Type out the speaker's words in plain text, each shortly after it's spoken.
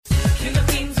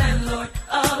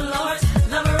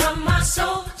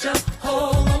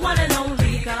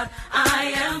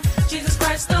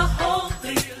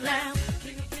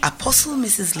Apostle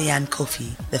Mrs. Leanne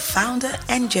Kofi, the founder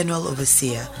and general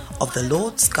overseer of the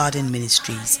Lord's Garden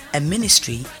Ministries, a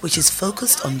ministry which is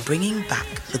focused on bringing back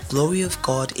the glory of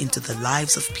God into the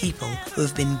lives of people who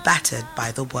have been battered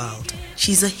by the world.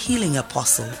 She's a healing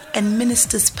apostle and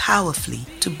ministers powerfully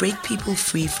to break people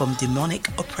free from demonic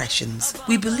oppressions.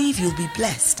 We believe you'll be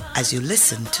blessed as you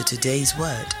listen to today's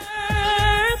word.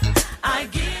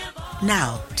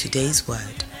 Now, today's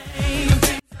word.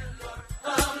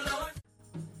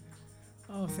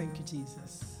 Oh, thank you,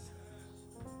 Jesus.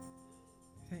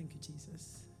 Thank you,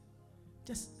 Jesus.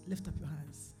 Just lift up your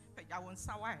hands.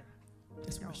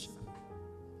 Just worship.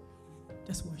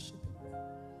 Just worship.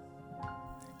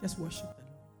 Just worship the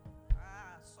Lord.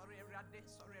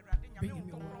 Bring him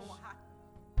your worship.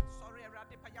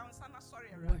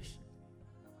 Worship.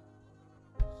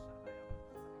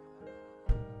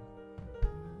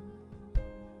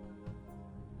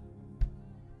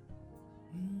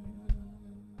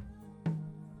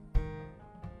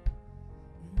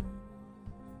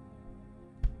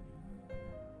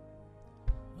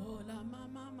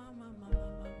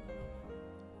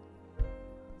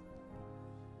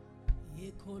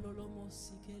 Kololomo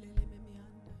sikelele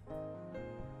memianda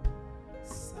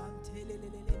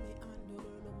santelelele me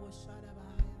andolo mo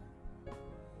sharabaya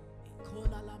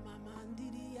ikola la mama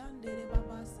ndiri andere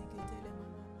baba siketele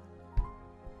mama.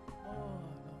 Oh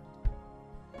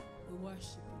Lord, we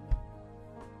worship you, Lord.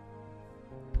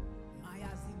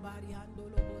 Maya zibari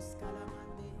andolo boskala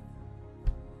mande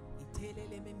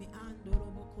itelele memi andolo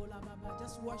bokola baba.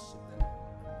 Just worship the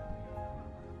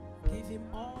Lord. Give him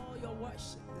all your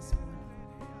worship this morning.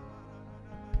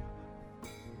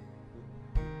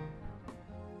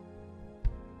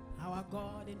 Our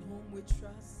God in whom we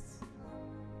trust.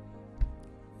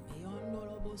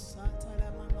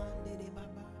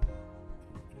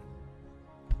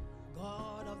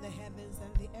 God of the heavens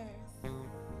and the earth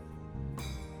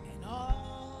and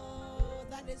all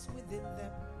that is within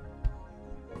them.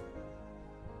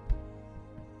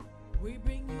 We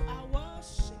bring you our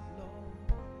worship, Lord.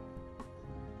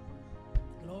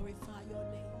 Glorify your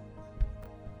name.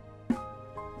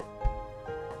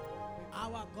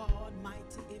 Our God,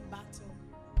 mighty in battle,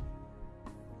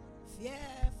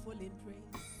 fearful in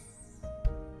praise.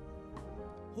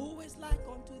 Who is like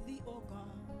unto thee, O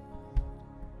God?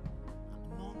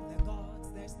 Among the gods,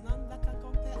 there's none that can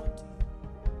compare unto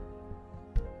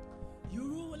you. You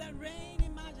rule and reign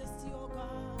in majesty, O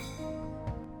God.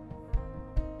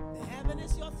 The heaven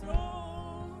is your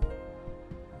throne.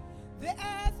 The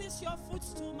earth is your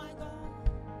footstool, my God.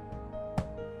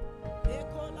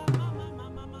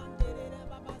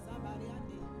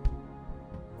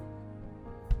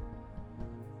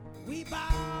 We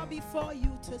bow before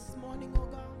you this morning, O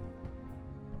God.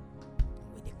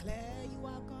 We declare you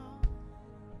are God.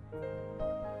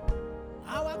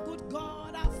 Our good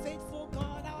God, our faithful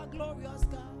God, our glorious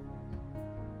God.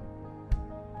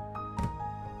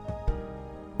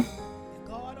 The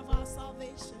God of our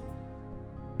salvation.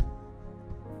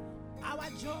 Our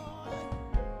joy.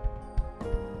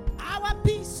 Our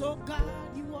peace, O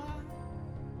God, you are.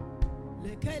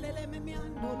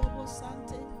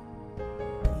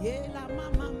 Yela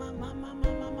mama mama mama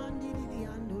mama ndiri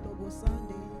andolo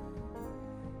bosande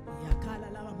yakala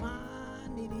la mama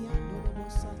ndiri andolo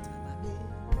bosata babe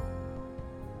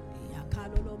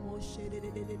yakalo lo moshe de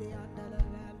andala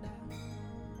landa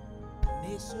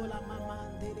mesola mama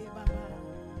ndere baba.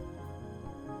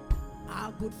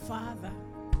 Our good Father,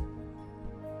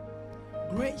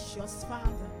 gracious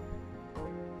Father,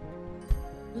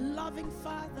 loving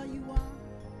Father you are.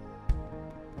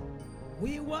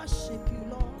 We worship you,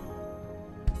 Lord.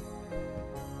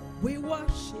 We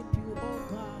worship you, oh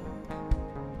God.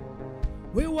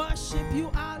 We worship you,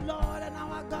 our Lord and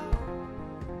our God,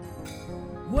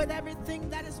 with everything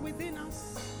that is within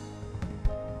us.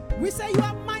 We say you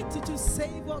are mighty to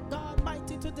save, oh God,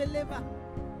 mighty to deliver.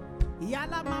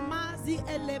 Yala mamazi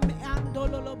eleme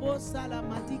andololobo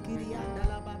salamadikiri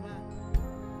andala baba.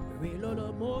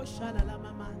 Relolomo shalala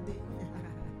mamande.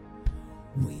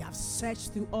 We have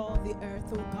searched through all the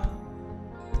earth, oh God,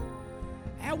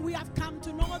 and we have come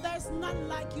to know there's none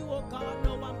like you, oh God.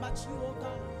 No one but you, oh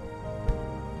God.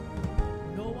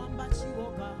 No one but you,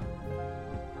 oh God.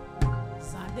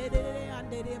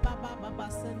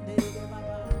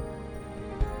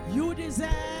 You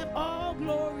deserve all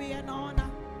glory and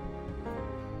honor,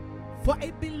 for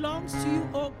it belongs to you,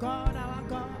 oh God, our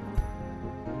God.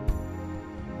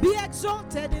 Be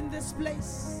exalted in this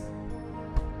place.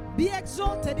 Be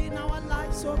exalted in our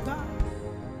lives, oh God.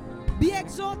 Be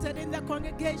exalted in the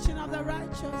congregation of the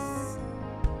righteous.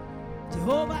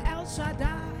 Jehovah El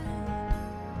Shaddai,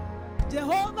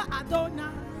 Jehovah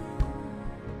Adonai,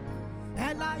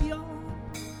 Elion,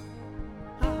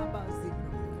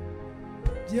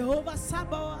 Jehovah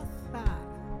Sabaoth,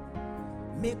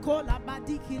 Mekola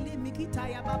Badikili Mikita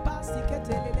ya Baba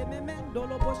Siketele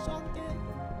Memendolo Boshonte,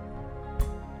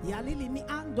 Yalili mi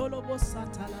Andolo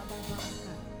Bosatala Baba,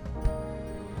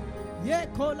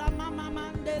 Yekola Mama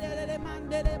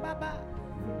Mandele Baba,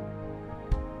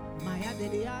 Maya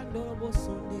de Andolo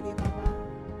Bosondele Baba.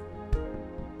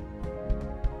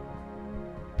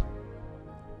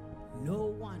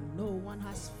 No one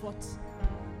has fought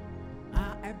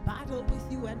a battle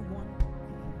with you and won.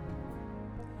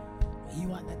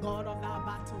 You are the God of our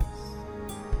battles,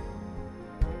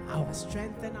 our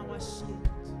strength and our shield,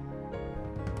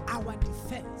 our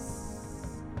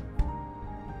defense.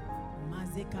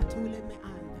 Mazekatule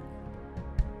meanda,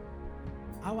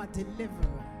 our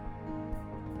deliverer,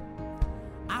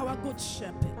 our good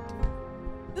shepherd.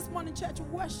 This morning, church,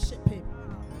 worship him.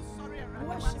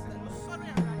 Worship the Lord.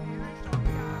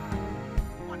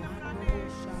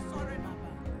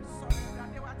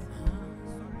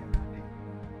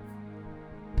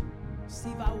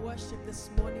 Receive our worship this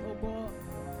morning, oh God.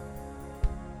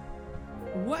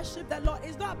 Worship the Lord.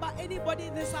 It's not about anybody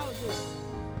in this house.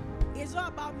 It's not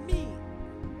about me.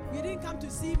 You didn't come to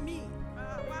see me.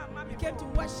 You came to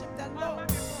worship the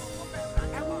Lord.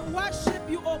 And we worship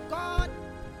you, oh God,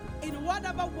 in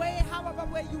whatever way, however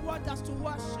way you want us to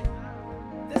worship.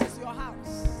 This is your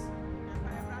house.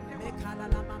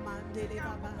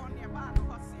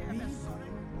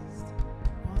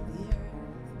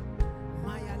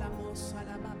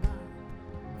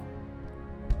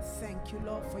 Thank you,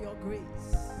 Lord, for your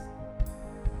grace.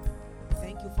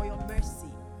 Thank you for your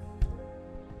mercy.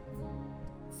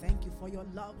 Thank you for your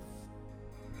love.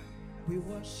 We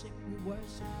worship, we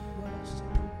worship, we worship,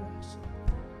 we worship.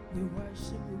 We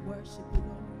worship, we worship you,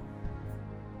 Lord.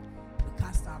 We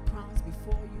cast our crowns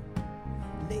before you,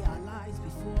 lay our lives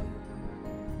before you,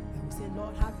 and we say,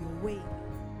 Lord, have your way.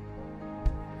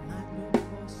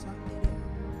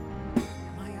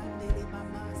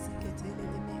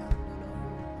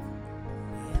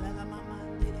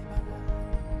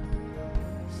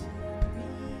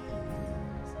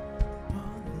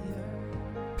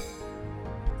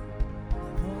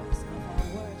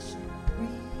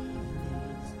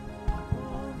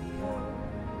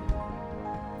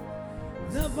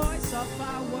 The voice of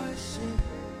our worship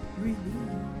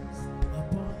release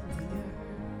upon the earth.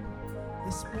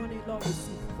 This morning, Lord,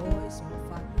 receive the voice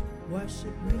of our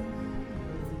worship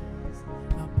release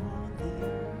upon the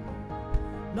earth.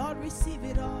 Lord, receive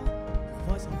it all. The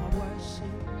voice of our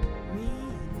worship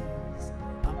release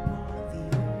upon the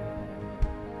earth.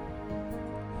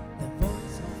 The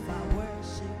voice of our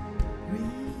worship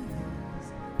release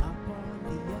upon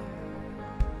the earth.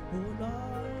 Oh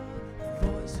Lord, the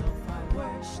voice of our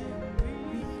worship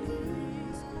release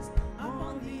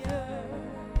upon the earth.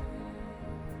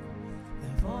 The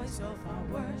voice of our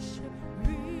worship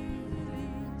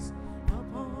release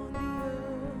upon the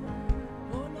earth.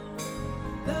 Oh Lord,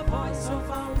 the voice of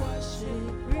our worship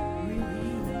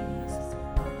release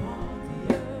upon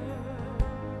the earth.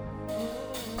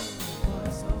 Oh, the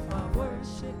voice of our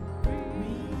worship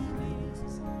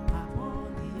release upon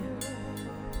the earth.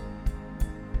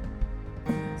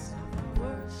 Voice of our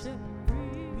worship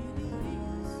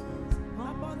release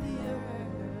upon the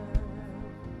earth.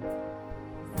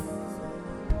 Voice of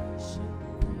our worship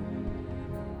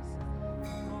release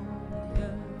upon the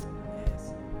earth. Yes.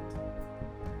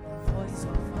 The voice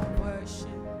of our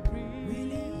worship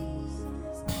release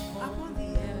upon the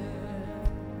earth.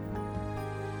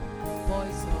 The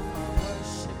voice of our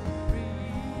worship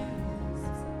release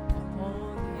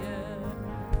upon the earth.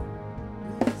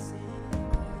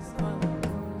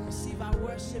 Receive our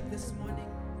worship this morning.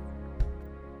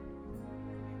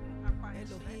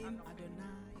 Elohim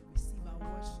Adonai, receive our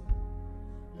worship.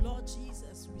 Lord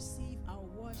Jesus, receive our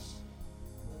worship.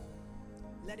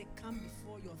 Let it come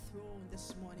before your throne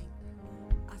this morning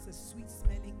as a sweet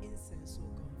smelling incense, oh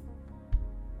God.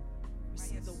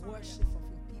 Receive the worship of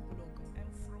your people, oh God.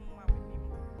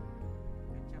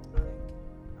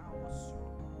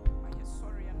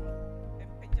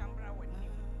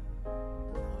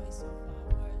 Voice of our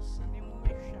worship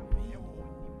release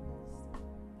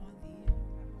on the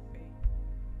earth.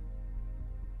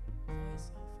 Voice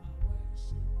of our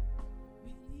worship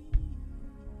release upon the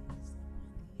earth.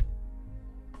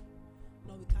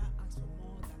 Lord, we can't ask for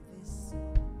more than this.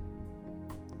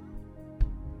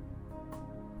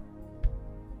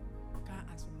 We can't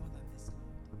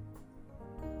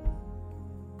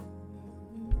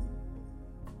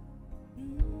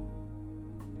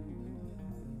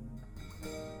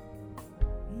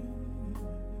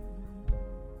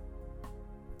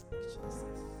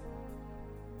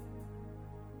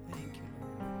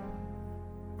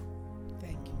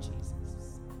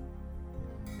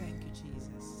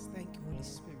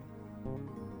Holy Spirit.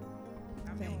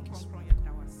 Thank you.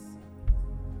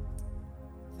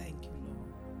 Thank you,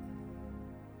 Lord.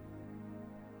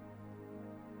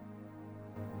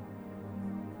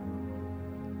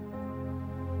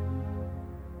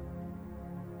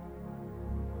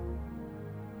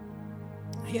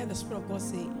 I hear the Spirit of God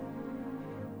say,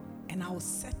 and I will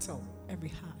settle every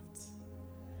heart.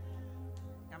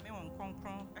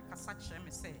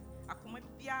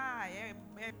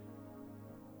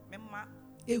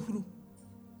 Ehuru,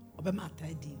 obema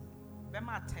atadi.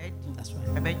 That's right.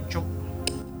 Yeah.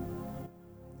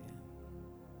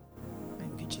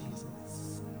 Thank you,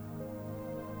 Jesus.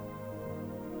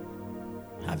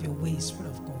 Have your way, Spirit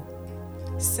of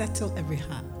God. Settle every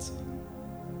heart.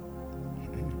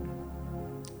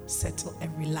 Settle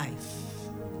every life.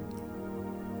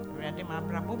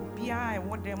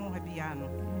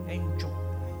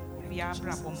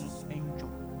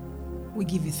 We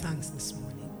give you thanks this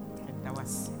morning.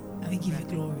 And we give you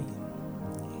glory.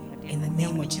 In the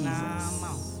name of Jesus.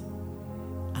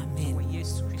 Amen.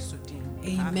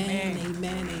 Amen. Amen.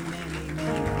 Amen.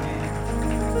 Amen.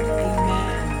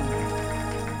 Amen.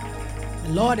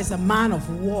 The Lord is a man of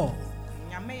war.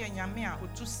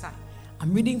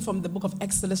 I'm reading from the book of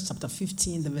Exodus chapter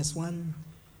 15, the verse 1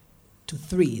 to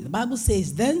 3. The Bible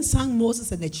says, Then sang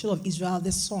Moses and the children of Israel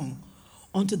this song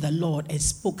unto the Lord, and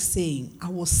spoke, saying, I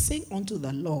will sing unto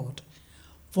the Lord,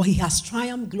 for he has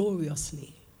triumphed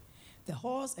gloriously. The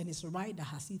horse and his rider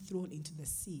has he thrown into the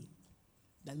sea.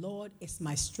 The Lord is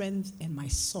my strength and my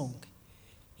song.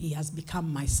 He has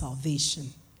become my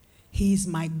salvation. He is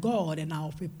my God, and I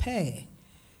will prepare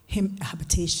him a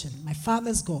habitation. My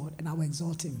father's God, and I will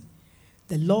exalt him.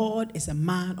 The Lord is a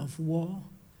man of war.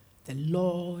 The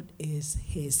Lord is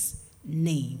his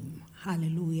name.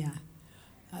 Hallelujah.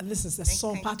 This is the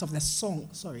song, part of the song.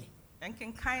 Sorry.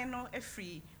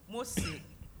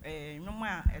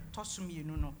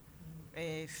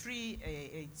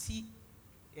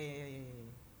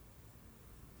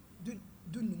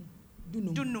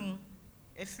 Dunum.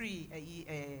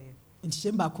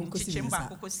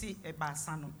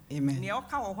 Amen.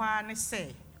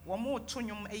 Womo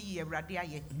tonyum eyi awrade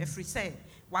aye efri se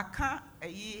waka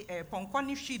eyi ponko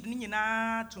ni hwid ni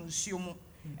nyina to nsuo mu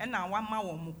na wama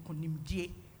wo mu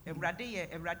kunimdie awrade ye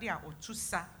awrade a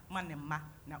otusa manema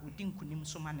na odi nkunim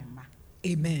so manema.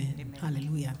 Amen. Amen.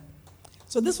 Hallelujah.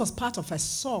 So this was part of a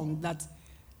song that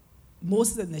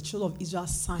Moses and the children of Israel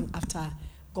sang after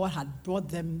God had brought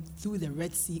them through the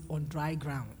Red Sea on dry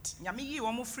ground. Nyame yi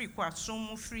wo mu free kwa so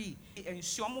mu free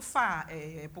ensuo mu fa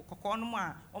pokoko no mu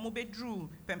a wo mu bedru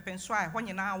pempenso a ho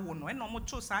nyina wo no na wo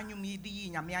to sa anwum yi di yi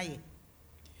nyame aye.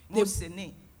 Moses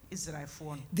ne Israel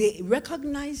fo no. They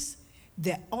recognize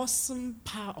the awesome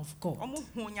power of God. Wo mu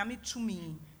hu nyame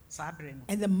tumi sa abre no.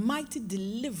 And the mighty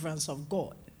deliverance of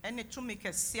God. Ene tumi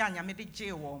kese a nyame de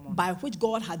je wo mo. By which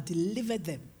God had delivered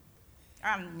them.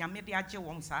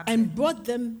 And brought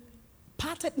them,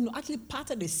 parted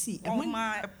the sea. And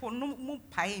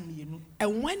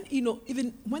when,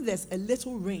 even when there's a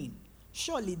little rain,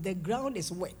 surely the ground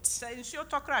is wet.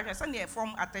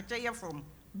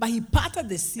 But he parted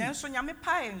the sea. And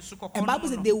the Bible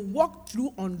said they walked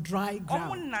through on dry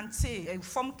ground.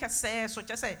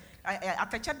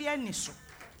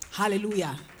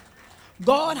 Hallelujah.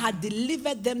 God had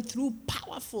delivered them through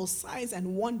powerful signs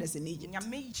and wonders in Egypt.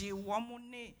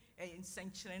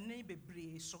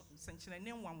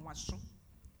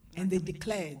 And they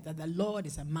declared that the Lord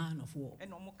is a man of war.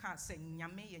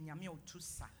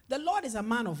 The Lord is a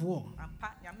man of war.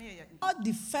 God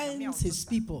defends his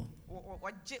people.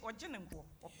 You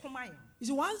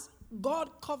see, once God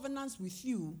covenants with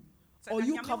you, or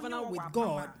you covenant with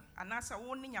God,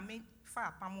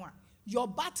 your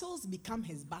battles become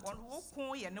his battles.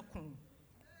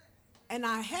 And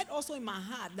I heard also in my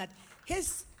heart that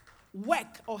his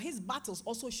work or his battles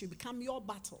also should become your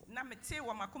battle. And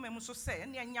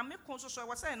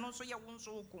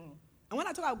when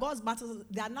I talk about God's battles,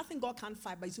 there are nothing God can't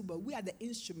fight, but we are the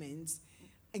instruments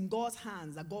in God's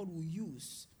hands that God will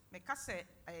use.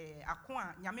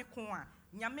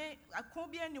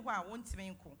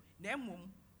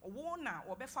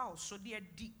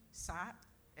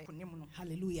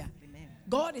 Hallelujah. Amen.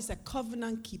 God is a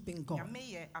covenant-keeping God.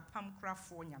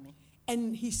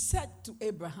 And he said to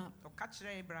Abraham,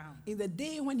 in the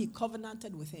day when he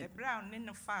covenanted with him,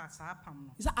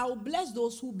 he said, I will bless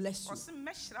those who bless you,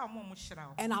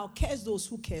 and I'll curse those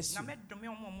who curse you.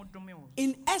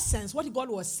 In essence, what God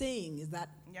was saying is that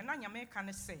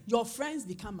your friends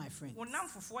become my friends.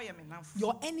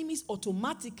 Your enemies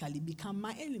automatically become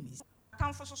my enemies.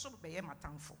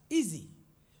 Easy.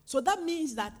 So that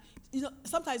means that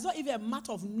sometimes it's not even a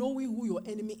matter of knowing who your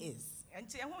enemy is.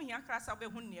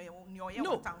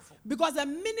 No, because the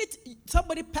minute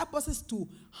somebody purposes to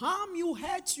harm you,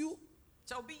 hurt you,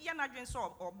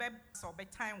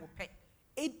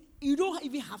 you don't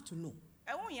even have to know.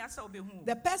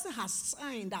 The person has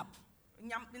signed up.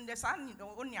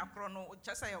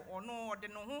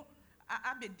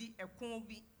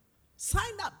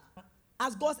 Signed up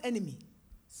as God's enemy.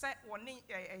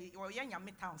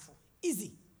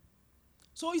 Easy.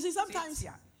 So you see, sometimes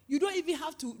you don't even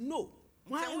have to know.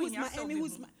 Who's my enemy?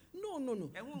 Who's my... No.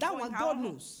 That one God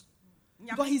knows.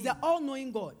 Because He's the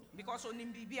all-knowing God.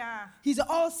 He's the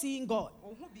all-seeing God.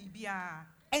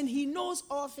 And He knows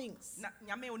all things.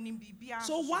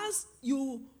 So once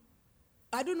you,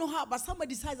 I don't know how, but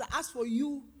somebody decides that as for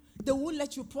you, they won't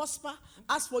let you prosper.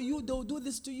 As for you, they'll do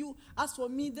this to you. As for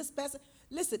me, this person.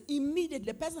 Listen, immediately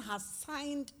the person has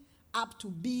signed up to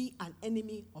be an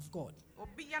enemy of God.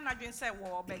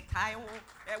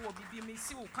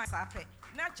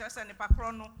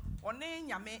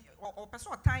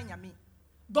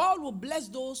 God will bless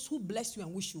those who bless you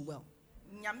and wish you well.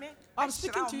 I'm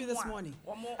speaking to you this morning.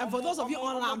 And for those of you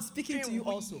online, I'm speaking to you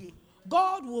also.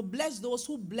 God will bless those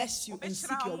who bless you and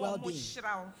seek your well-being.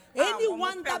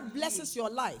 Anyone that blesses your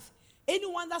life,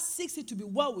 anyone that seeks it to be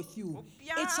well with you,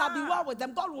 it shall be well with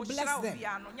them. God will bless them.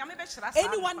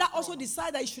 Anyone that also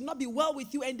decides that it should not be well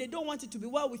with you and they don't want it to be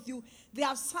well with you, they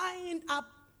have signed up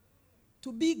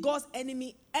to be God's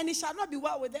enemy, and it shall not be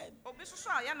well with them.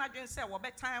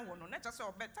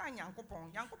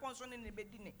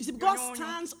 You see, God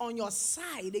stands on your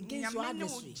side against your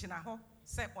adversary.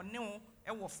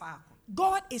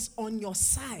 God is on your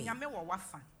side.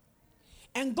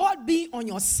 And God being on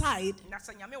your side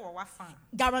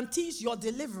guarantees your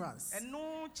deliverance.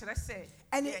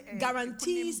 And it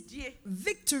guarantees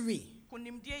victory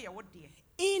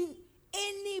in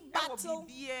any battle,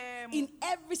 in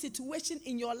every situation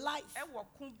in your life.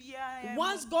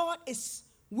 Once God is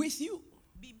with you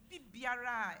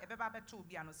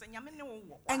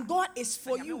and God is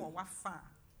for you,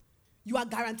 you are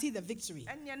guaranteed the victory.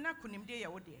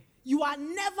 You are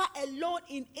never alone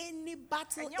in any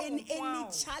battle, in any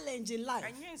challenge in life.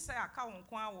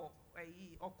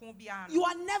 You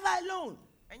are never alone.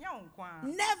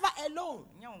 Never alone.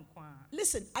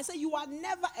 Listen, I say you are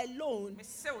never alone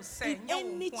in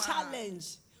any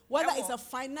challenge, whether it's a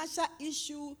financial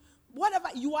issue, whatever.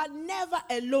 You are never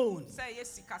alone.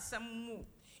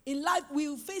 In life, we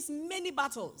will face many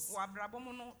battles.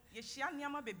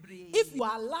 If you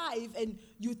are alive and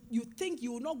you think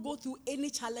you will not go through any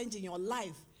challenge in your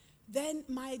life, then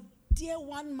my dear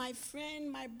one, my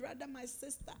friend, my brother, my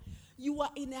sister, you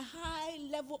are in a high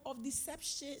level of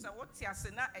deception. It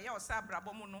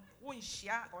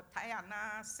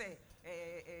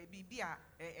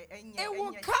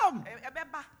will come.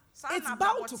 It's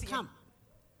bound to come.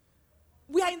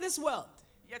 We are in this world.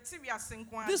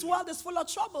 This world is full of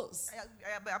troubles.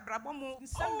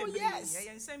 Oh, yes.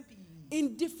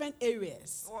 In different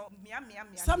areas.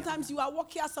 Sometimes you are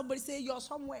walking out, somebody say you're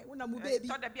somewhere. Baby.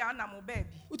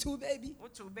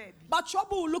 But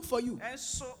trouble will look for you.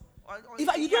 In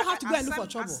fact, you don't have to go and look for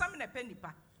trouble.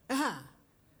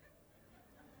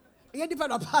 You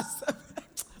depend on pastor.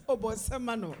 Oh, boy,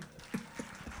 Semano.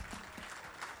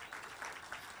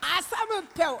 I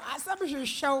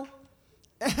show.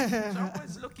 Trouble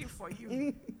is looking for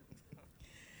you.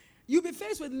 You'll be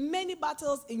faced with many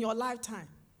battles in your lifetime.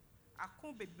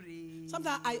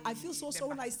 Sometimes I feel so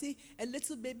when I see a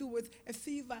little baby with a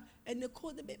fever and they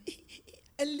call the baby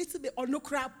a little bit or no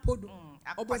crab podo.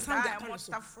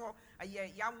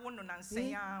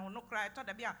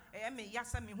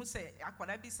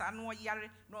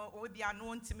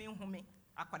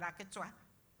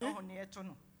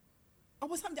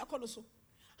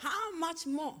 How much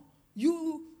more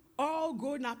you all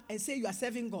grown up and say you are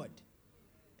serving God?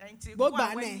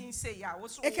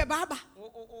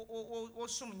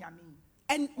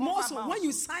 And more so when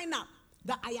you sign up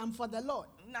that I am for the Lord,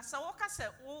 you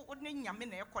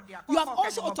have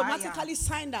also automatically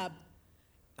signed up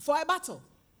for a battle.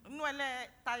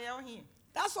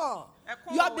 That's all.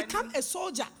 You have become a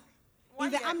soldier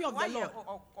in the army of the Lord.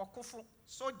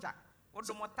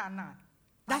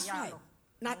 That's right.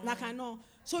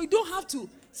 So you don't have to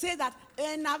say that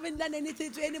and I haven't done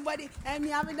anything to anybody and I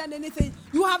haven't done anything.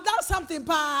 You have done something,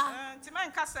 pa.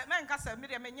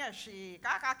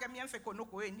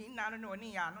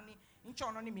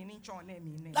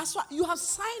 That's why you have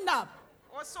signed up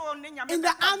in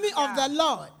the army of the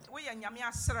Lord.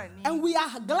 And we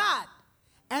are glad.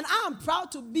 And I am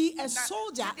proud to be a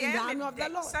soldier in the army of the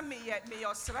Lord.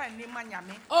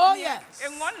 Oh, yes.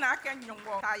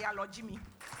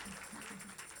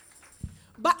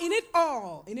 But in it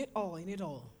all,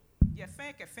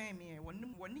 Yɛfɛn kɛfɛn mi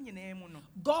wɔn ne nyinaa mu no.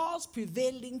 God's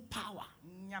prevailing power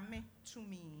Nyame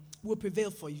tumi. will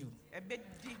prevail for you. Ɛbɛdi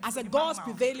I said nkonim God's ama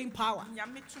wo. prevailing power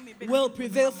Nyame tumi bɛdi will nkonim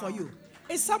prevail ama for wo. you.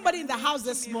 Is somebody in the house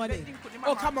this Tumi morning? bɛdi nkonim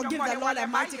Oh, ama come wo. on, give the Lord a Yɛmmɔ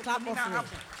mighty hewale, clap ɛbɛyɛ offering. nkonim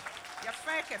abo.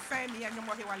 Yɛfɛn kɛfɛn mi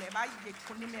ɛnyɔmɔ hewale, ɛbɛyɛ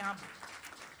nkonim abo.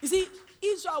 You see,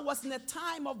 Israel was in a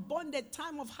time of bondage,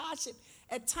 time of hardship,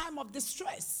 a time of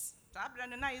distress. Saa abirɛ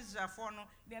no na Israelfoɔ no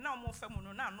deɛ na wɔn fɛ mu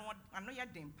no na ano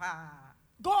yɛ den paa.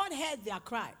 God heard their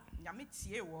cry. Nyame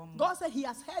tie wɔn. God said he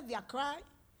has heard their cry.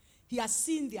 He has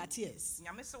seen their tears.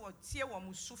 Nyame sɛ wɔtie wɔn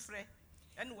sufrɛ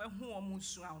ɛna wɔahu wɔn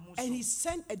su a wɔn And he so.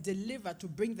 sent a deliverer to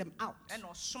bring them out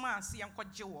Ɛna ɔsoma ase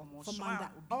yɛnkɔgye wɔn. from Ɔsoma under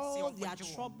a obi all sɛ their ɔnkɔgye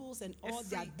wɔn. troubles and all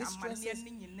their Ɛfiri distresses, amanneɛ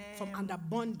ne nyinaa from mu. under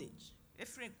bondage.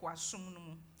 Ɛfiri nkoasom no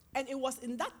mu. And it was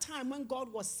in that time when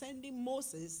God was sending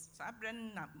Moses, Saa abirɛ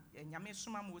no na Nyame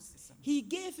soma Moses. he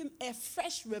gave him a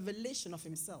fresh revelation of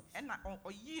himself. Ɛna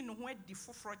ɔyii ne ho adi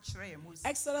foforɔ kyerɛɛ Moses.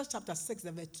 Exodus chapter 6,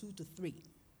 verse 2 to 3.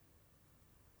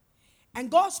 And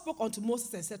God spoke unto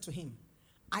Moses and said to him,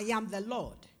 I am the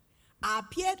Lord. I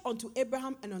appeared unto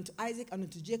Abraham and unto Isaac and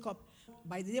unto Jacob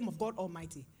by the name of God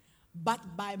Almighty. But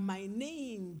by my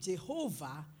name,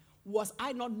 Jehovah, was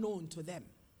I not known to them.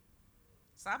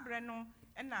 Saa abirɛ no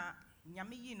ɛna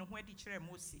Nyame yii ne ho adi kyerɛɛ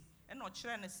Mose. Ɛna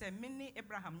ɔkyerɛɛ no sɛ mene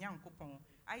Abraham Nyankopɔn,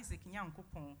 Isaac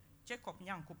Nyankopɔn, Jacob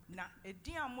Nyankopɔn. Na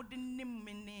ɛdin a mode nim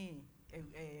me ne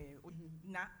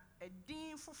na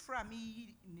ɛdin foforɔ a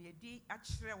meyi ne ɛdi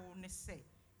akyerɛ wo ne sɛ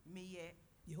meyɛ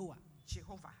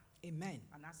Jehovah. Amen.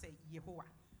 Anaasɛ Yehowa.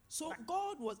 So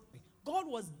God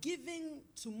was giving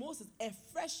to Moses a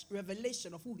fresh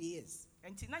revelation of who he is.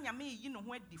 Enti na Nyame yi ne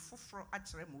ho adi foforɔ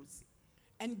akyerɛ Mose.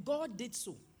 And God did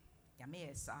so Nyame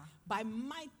yɛ saa. by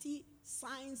mighty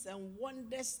signs and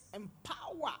wonders and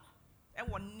power.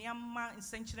 Ɛwɔ nneɛma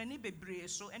nsɛnkyerɛnne bebree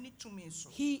so ɛne tumi so.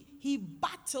 He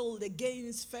battled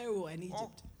against Pharaoh and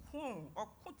Egypt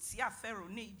Ɔko tia Pharaoh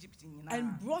ne Egypt nyinaa.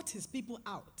 and brought his people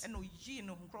out Ɛna oyii ne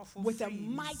ho nkurɔfoɔ with a firi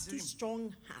mighty Misraim.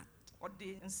 strong hand.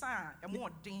 Ɔde nsa a ɛmu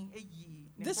ɔden ayi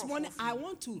ne This nkurɔfoɔ morning, I firi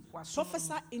want to nkoasom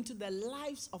prophesy mu. into the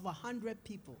lives of 100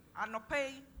 people Anɔpa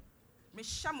yi,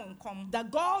 mehyɛ mo nkɔm that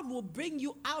God will bring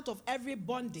you out of every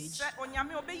bondage, sɛ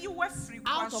Onyame ɔbɛyi wo afiri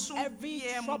out of nkoasom every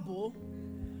biara mu. trouble,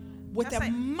 with That's a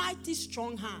it. mighty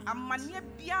strong hand. Amanneɛ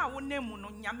biara a wonam mu no,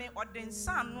 Nyame ɔde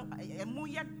nsa no ɛmu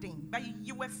yɛ den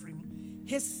bɛyi wo afiri mu.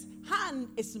 His hand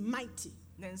is mighty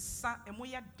Ne nsa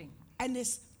ɛmu yɛ den. and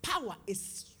his power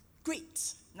is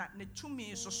great. Na ne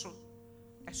tumi nso so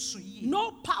ɛso yie.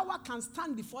 No power can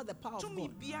stand before the power of Tumi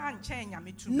God. biara nkyɛn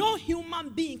Nyame tumi. No human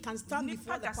being can stand Nipa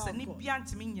before the power dasani of God. biara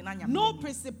ntumi nyina Nyame No anim.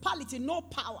 principality, no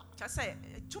power Kyerɛ sɛ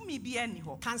tumi biara nni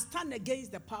hɔ. can stand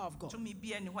against the power of God. Tumi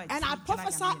biara nni hɔ a And I ɛtumi gyina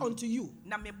prophesy Nyame anim. unto you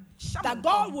Na mehyɛ that mo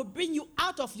God nkɔm will bring you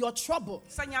out of your trouble.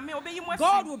 sɛ Nyame ɔbɛyi mo afiri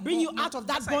God will bring you mo- out of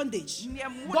that sɛ bondage. nea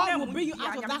mo God nam will mu bring you biara,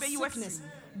 out of Nyame that bɛyi wo sickness.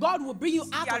 afiri. God will bring you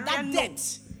out of Yare that no.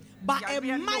 debt by a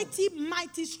Yare no. mighty,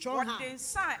 mighty strong Ɔde hand.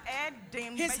 nsa a ɛyɛ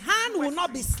den His bɛyi hand wo will not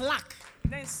afiri. be slack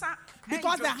Ne nsa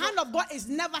because the ɛndwodwo. hand of God is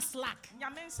never slack.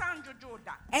 Nyame nsa ndwodwo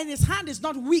da. And his hand is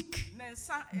not weak. Ne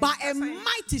nsa By a ɛsɛ sɛ-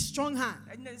 mighty strong hand,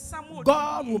 ne nsa mu ɔdi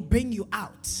God yie. will bring you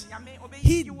out. Nyame ɔbɛyi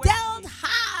He wo dealt afiri.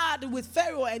 hard with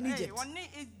Pharaoh and Hey, Egypt.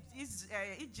 ɔne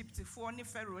Egyptfoɔ ne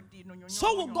Pharaoh di no nyonyo.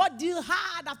 So will God deal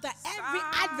hard after every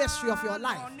adversary of your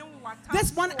life.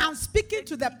 This morning, I'm speaking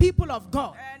to the people of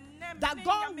God that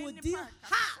God will deal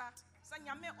hard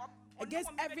against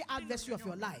every adversary of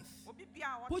your life.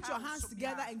 Put your hands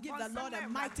together and give the Lord a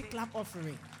mighty clap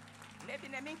offering.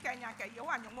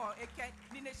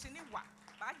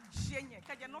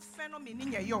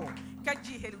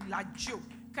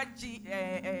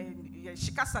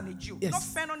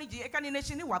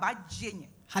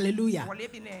 Hallelujah.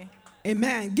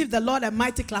 Amen. Give the Lord a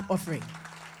mighty clap offering.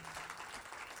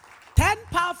 10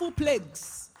 powerful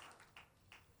plagues.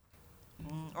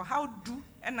 How do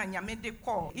ɛna Nyame de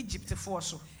kɔ Egyptfoɔ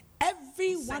so.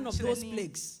 Every one of those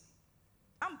plagues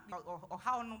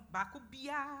Ɔhaw no baako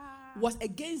biara was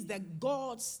against the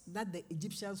gods that the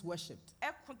Egyptians worshipped.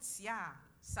 ɛko tia a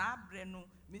saa berɛ no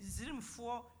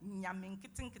Misraimfoɔ nyame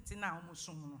nketenkete na wɔn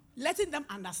som no. Letting them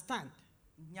understand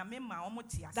Nyame ma wɔn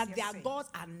te aseɛ that their sɛ gods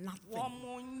are nothing.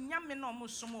 wɔn nyame na wɔn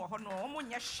som wɔ hɔ no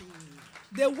wɔn nyɛ hwee.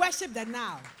 They worship the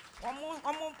Nile.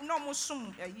 wɔn na wɔn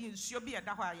som nsuo bi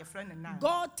ɛda hɔ a yɛfrɛ no Nile.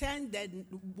 God turned the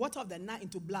water of the Nile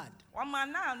into blood.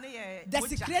 Wɔn Nile ne yɛ mogya.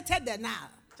 Desecrated the Nile.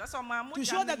 To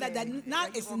show that the Nile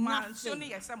is nothing. Nsuo ne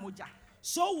yɛ sɛ mogya.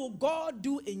 So will God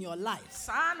do in your life.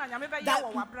 Saa na Nyame bɛyɛ That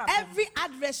wɔ w'abrabɔ mu. every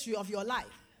adversary of your life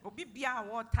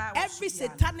Every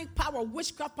satanic power,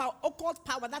 witchcraft power, occult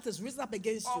power that is risen up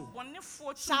against you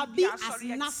shall be as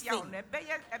nothing.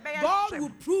 God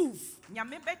will prove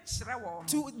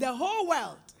to the whole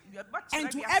world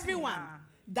and to everyone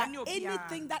that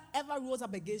anything that ever rose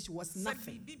up against you was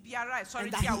nothing,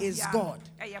 and that He is God.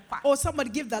 Oh, somebody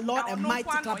give the Lord a mighty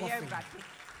clap offering.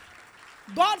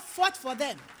 God fought for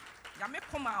them,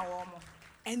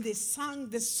 and they sang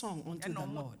this song unto the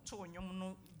Lord.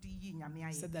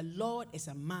 Said, the Lord is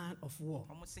a man of war.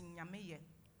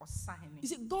 You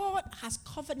see, God has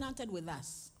covenanted with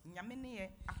us,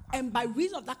 and by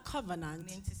reason of that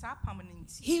covenant,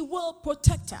 He will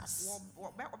protect us.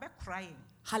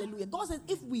 Hallelujah. God says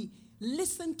if we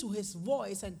listen to His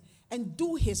voice and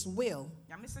do His will,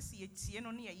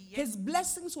 His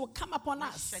blessings will come upon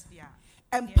us.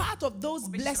 And part of those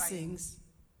blessings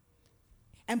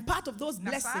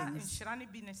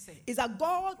is that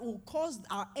God will cause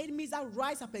our enemies that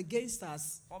rise up against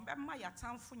us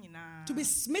to be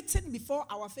smitten before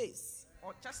our face.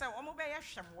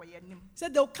 So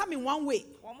they'll come in one way,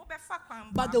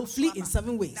 but they'll flee in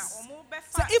 7 ways.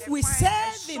 So if we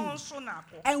serve Him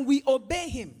and we obey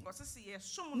Him,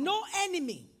 no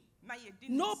enemy,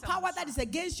 no power that is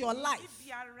against your life,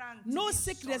 no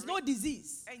sickness, no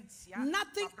disease,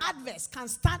 nothing adverse can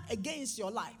stand against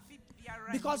your life,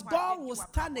 because God will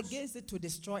stand against it to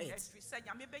destroy it.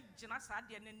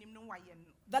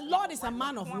 The Lord is a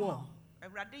man of war.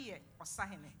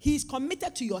 He is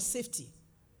committed to your safety.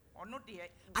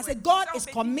 I said God is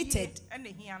committed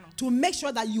to make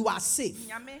sure that you are safe.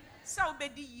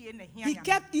 He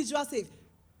kept Israel safe.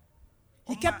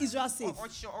 He kept Israel safe.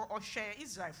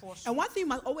 And one thing you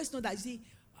must always know that, you see,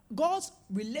 God's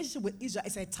relationship with Israel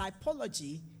is a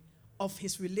typology of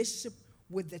His relationship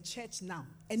with the church now,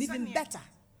 and even better.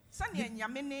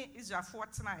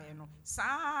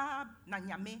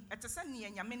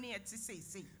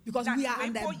 Because we are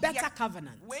under a better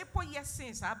covenant.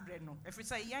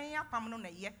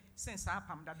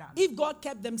 If God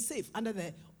kept them safe under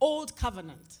the old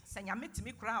covenant,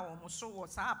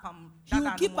 He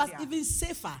will keep us even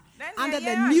safer under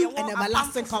the new and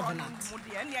everlasting covenant.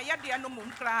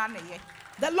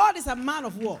 The Lord is a man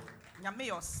of war. 1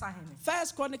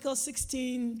 Chronicles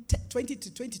 16, 20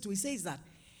 to 22, He says that.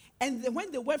 And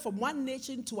when they went from one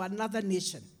nation to another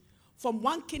nation, from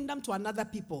one kingdom to another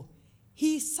people,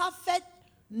 He suffered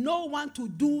no one to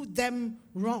do them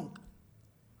wrong.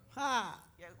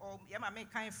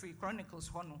 Chronicles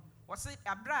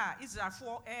Israel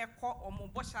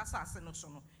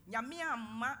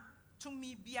to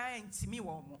me bia ntimi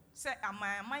wo mo say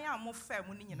amaya mo fa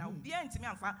mu ni nyina bia ntimi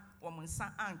amfa wo mo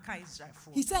nsa anka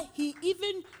Israelfo. He said He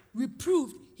even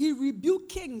He rebuked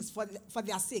kings for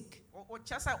their sake,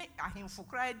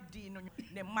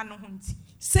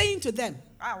 saying to them,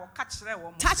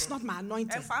 touch not my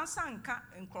anointed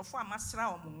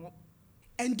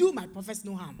and do my prophets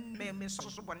no harm.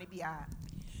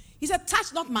 He said,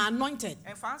 touch not my anointed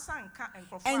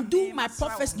and do my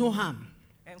prophets no harm.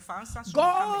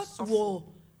 God will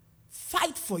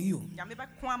fight for you.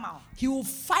 He will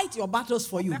fight your battles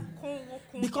for you,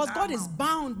 because God is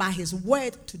bound by His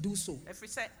word to do so.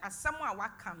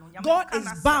 God is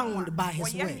bound by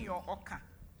His word.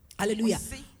 Hallelujah.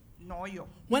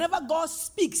 Whenever God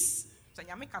speaks,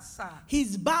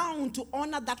 He's bound to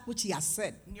honor that which He has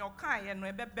said.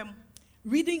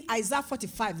 Reading Isaiah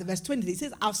 45, the verse 20, it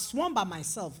says, I've sworn by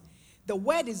myself, the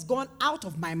word is gone out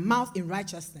of my mouth in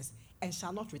righteousness and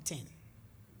shall not return.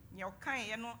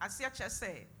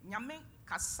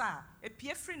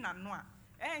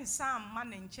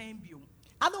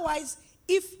 Otherwise,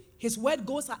 if His word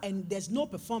goes out and there's no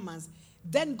performance,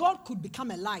 then God could become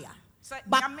a liar.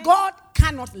 But God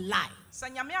cannot lie.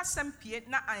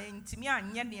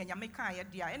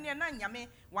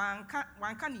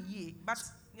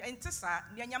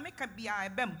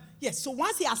 Yes, so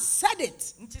once He has said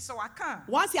it,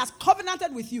 once He has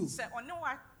covenanted with you,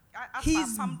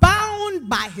 He's bound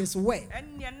by His word.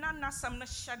 And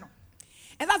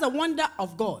that's the wonder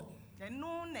of God.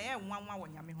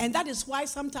 And that is why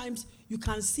sometimes you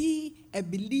can see a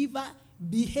believer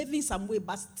behaving some way,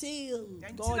 but still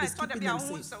God is keeping them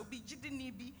safe.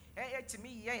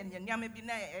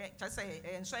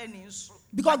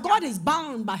 Because God is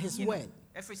bound by His word.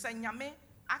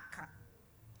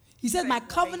 He says, my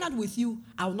covenant with you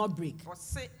I will not break.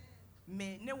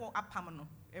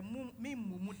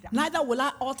 Neither will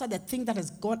I alter the thing that has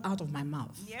gone out of my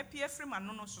mouth.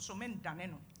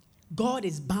 God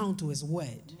is bound to His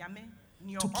word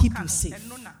to keep you safe,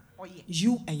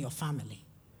 you and your family.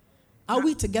 Are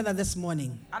we together this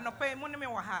morning?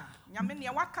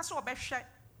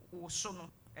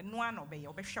 ɛno a na ɔbɛyɛ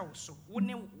ɔbɛhwɛ wo so wo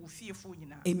ne wo fiefo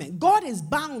nyinaa. Amen. God is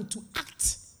bound to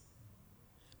act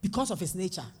because of his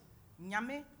nature.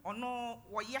 Nyame ɔno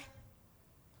wɔyɛ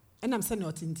And I'm saying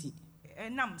authentic.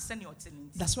 ɛnam sɛnea ɔte ne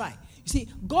nti. That's right. You see,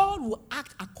 God will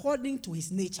act according to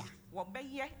his nature.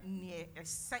 Wɔbɛyɛ nea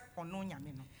ɛsɛ ɔno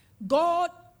Nyame no.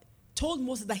 God told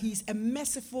Moses that he is a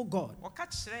merciful God. Wɔka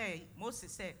kyerɛɛ Mose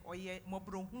sɛ ɔyɛ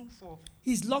mmɔborɔhunufoɔ.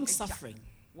 He's long suffering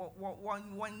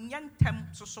Wɔnyɛ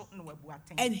ntɛm soso na wabu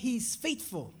atɛn. and he's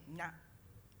faithful. Na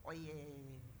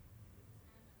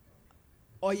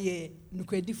ɔyɛ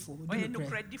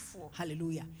nukuredifoɔ.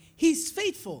 Hallelujah. He's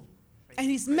faithful and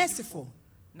he's merciful.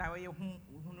 Na ɔyɛ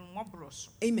hunumɔborɔ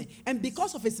so. Amen. And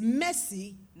because of his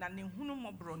mercy, Na ne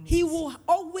hunumɔborɔ no. he will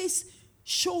always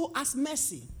show us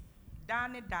mercy. Daa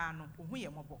ne daa no ohu yɛ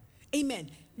mmɔbɔ.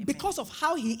 Amen. Because of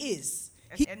how he is,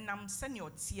 he Ɛnam sɛnea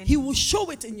ɔteɛ He will show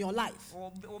it in your life.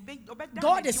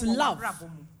 God is love.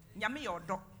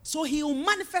 So he will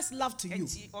manifest love to you.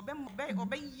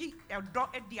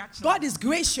 God is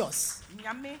gracious.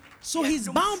 So he's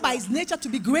bound by his nature to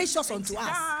be gracious unto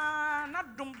us.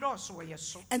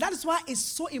 And that is why it's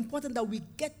so important that we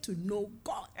get to know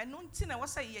God. You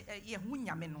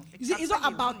see, it's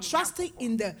not about trusting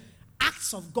in the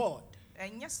acts of God,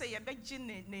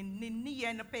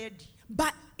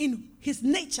 but in his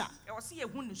nature.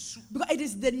 Because it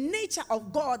is the nature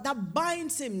of God that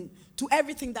binds him to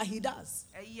everything that he does.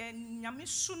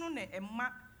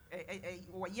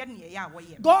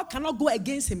 God cannot go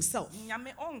against himself. He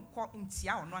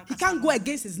can't go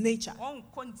against his nature.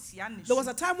 There was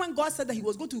a time when God said that he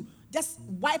was going to just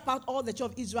wipe out all the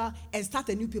children of Israel and start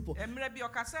a new people.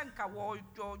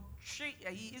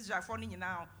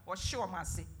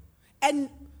 And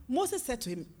Moses said to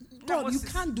him, God, you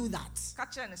can't do that.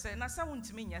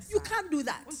 You can't do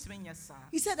that.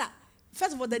 He said that,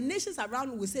 first of all, the nations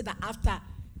around will say that after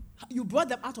you brought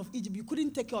them out of Egypt, you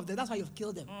couldn't take care of them. That's why you've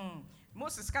killed them.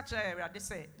 Moses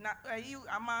say, "Na you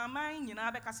amama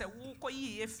nyina beka say wo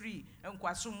koyi ye free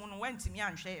enkwaso mu no wantimi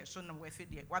anhwe so na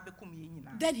wafede wabekum ye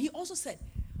nyina." Then he also said,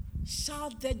 shall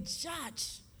the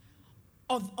judge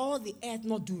of all the earth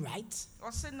not do right?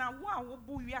 O say na wo a wo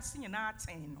bu wiase nyina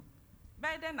aten no.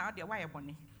 By then na de why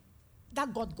bone.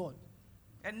 That God.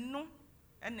 Eno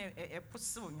ene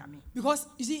eposew nyame. Because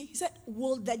you see, he said,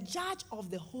 will the judge of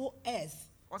the whole earth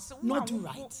not do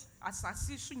right?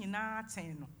 Asasi su nyina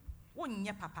aten no.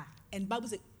 Papa. And Bible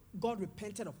says God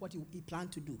repented of what he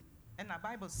planned to do. And the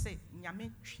Bible says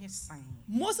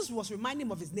Moses was reminding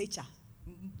him of his nature.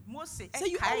 Moses so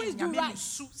you always do right.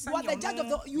 You are the judge of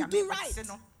the, you do right.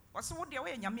 So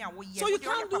you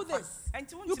can't do this.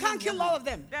 You can't kill all of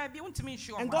them.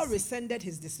 And God rescinded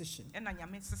his decision.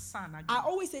 I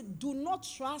always say, do not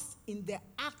trust in the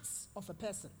acts of a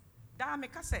person.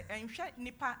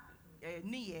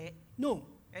 No.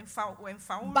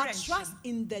 But trust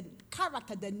in the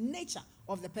character, the nature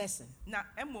of the person.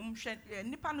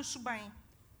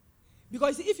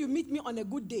 Because if you meet me on a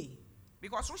good day,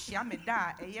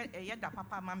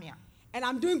 and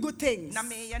I'm doing good things,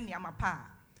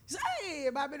 you say, hey,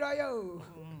 Baby Doyo.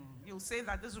 You'll say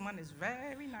that this woman is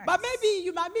very nice. But maybe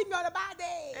you might meet me on a bad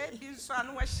day. And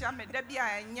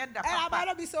I might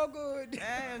not be so good.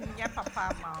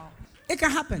 It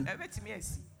can happen.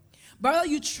 But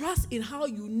you trust in how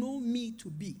you know me to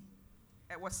be.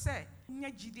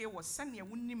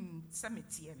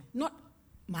 Not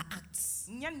my acts.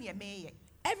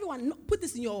 Everyone, put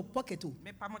this in your pocket too.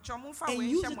 And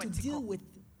use it to deal with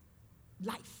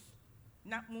life.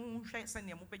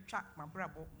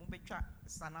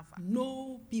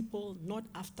 Know people not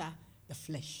after the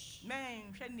flesh,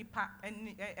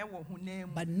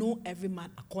 but know every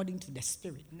man according to the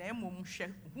Spirit. The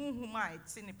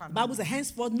Bible says,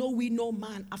 henceforth know we no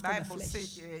man after the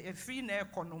flesh,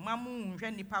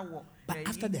 but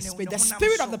after the Spirit. The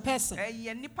Spirit of the person.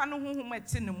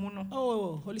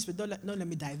 Oh, Holy Spirit, don't let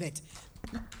me divert.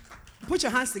 Put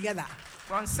your hands together.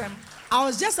 I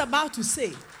was just about to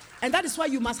say, and that is why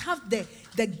you must have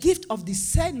the gift of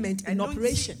discernment in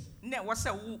operation.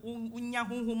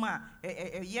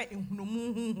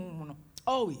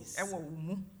 Always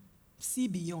see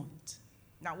beyond.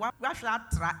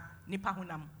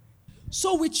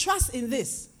 So we trust in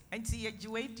this,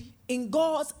 in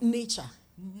God's nature.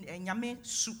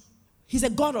 He's a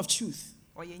God of truth.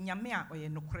 And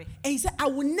he said, I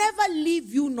will never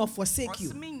leave you nor forsake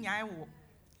you.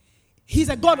 He's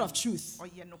a God of truth.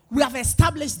 We have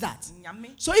established that.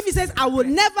 So if he says, I will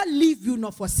never leave you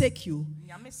nor forsake you,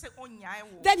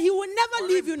 then he will never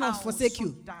leave you nor forsake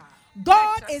you.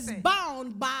 God is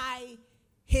bound by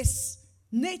his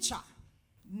nature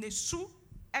and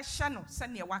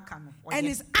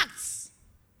his acts.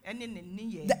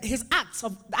 the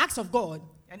acts of God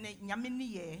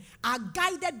are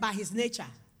guided by his nature.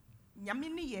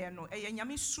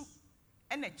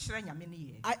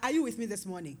 Are you with me this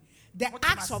morning? The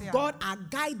acts of God are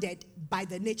guided by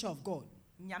the nature of God.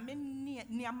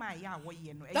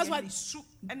 That's why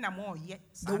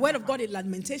the word of God in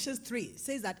Lamentations 3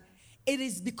 says that it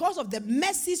is because of the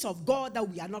mercies of God that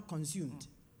we are not consumed.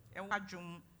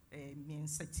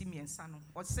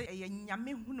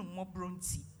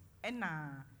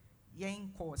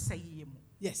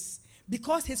 Yes,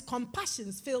 because his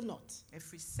compassions fail not.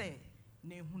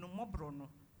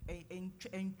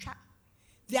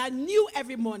 They are new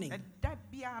every morning.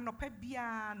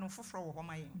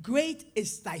 Great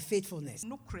is thy faithfulness.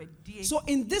 So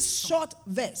in this short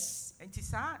verse,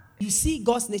 you see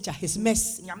God's nature, his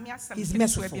mercy. He's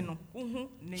merciful.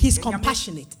 He's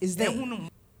compassionate. Is there.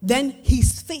 Then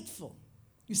he's faithful.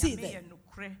 You see it there.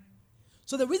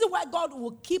 So the reason why God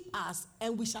will keep us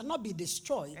and we shall not be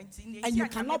destroyed, and you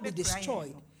cannot be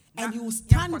destroyed, and he will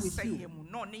stand with you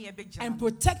and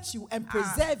protect you and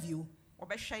preserve you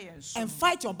and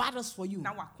fight your battles for you,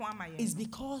 is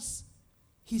because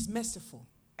he's merciful.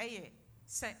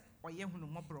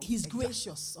 He's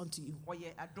gracious unto you,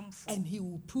 and he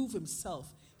will prove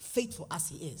himself faithful as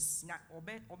he is.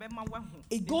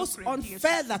 It goes on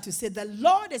further to say, the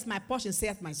Lord is my portion,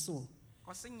 saith my soul.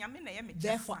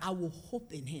 Therefore I will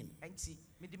hope in him.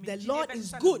 The Lord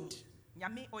is good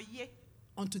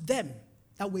unto them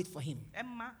that wait for him,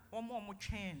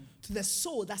 to the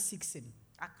soul that seeks him.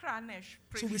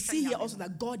 So we see here also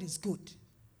that God is good.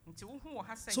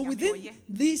 So within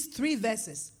these three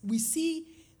verses, we see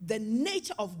the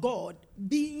nature of God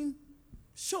being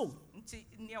shown.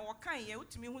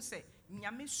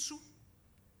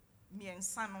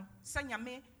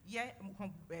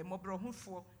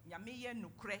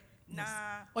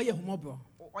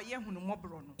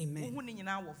 Amen.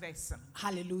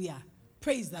 Hallelujah.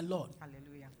 Praise the Lord.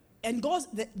 Hallelujah. And God's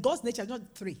nature is not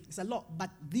three. It's a lot. But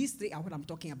these three are what I'm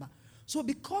talking about. So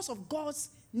because of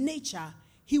God's nature,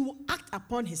 he will act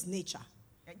upon his nature.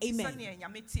 Amen.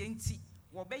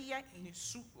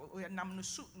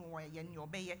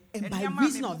 And by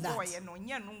reason of that,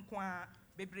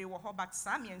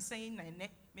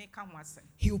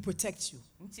 he will protect you.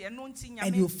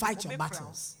 And he will fight your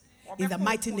battles. In the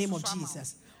mighty name of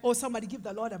Jesus. Oh, somebody give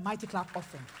the Lord a mighty clap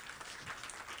offering.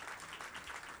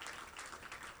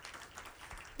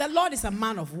 The Lord is a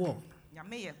man of war.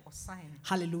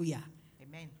 Hallelujah.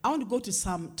 Amen. I want to go to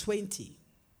Psalm 20.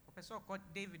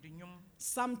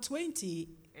 Psalm 20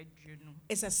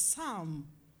 is a psalm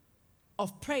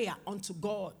of prayer unto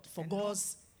God for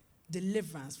God's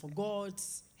deliverance, for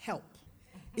God's help.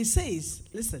 It says,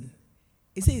 listen,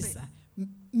 it says,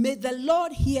 may the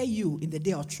Lord hear you in the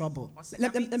day of trouble.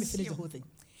 Let me finish the whole thing.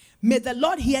 May the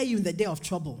Lord hear you in the day of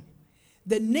trouble.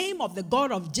 The name of the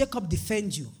God of Jacob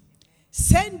defend you.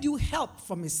 Send you help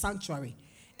from his sanctuary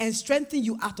and strengthen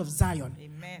you out of Zion.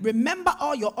 Amen. Remember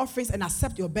all your offerings and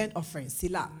accept your burnt offerings.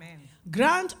 Selah. Amen.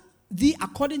 Grant thee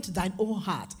according to thine own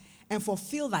heart and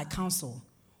fulfill thy counsel.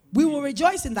 We will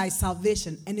rejoice in thy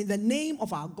salvation, and in the name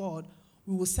of our God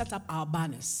we will set up our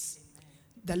banners.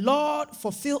 The Lord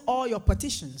fulfill all your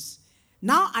petitions.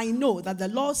 Now I know that the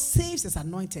Lord saves his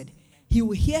anointed. He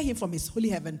will hear him from his holy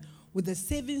heaven with the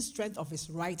saving strength of his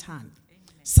right hand.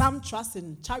 Some trust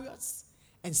in chariots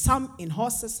and some in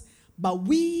horses, but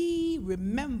we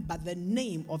remember the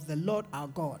name of the Lord our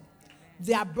God.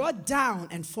 They are brought down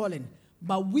and fallen,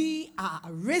 but we are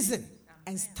risen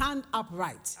and stand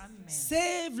upright. Amen.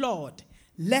 Save, Lord.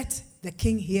 Let the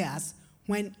King hear us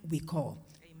when we call.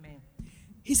 Amen.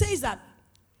 He says that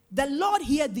the Lord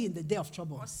hear thee in the day of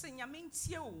trouble.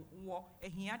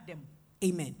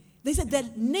 Amen. They said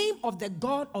the name of the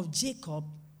God of Jacob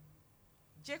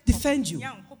defend you.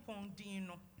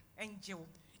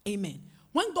 Amen.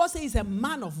 When God says he's a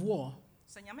man of war,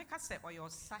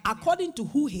 according to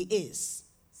who he is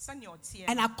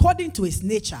and according to his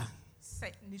nature,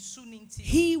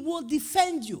 he will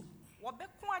defend you.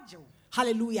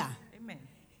 Hallelujah. Amen.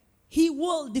 He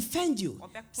will defend you.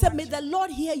 Say, may the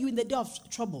Lord hear you in the day of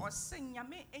trouble.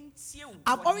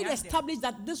 I've already established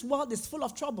that this world is full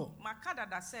of trouble.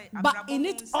 But in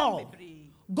it all,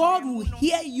 God will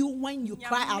hear you when you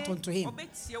cry out unto him.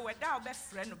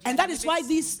 And that is why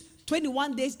these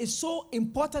 21 days is so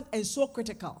important and so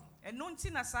critical.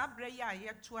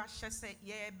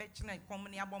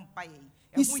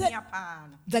 He said,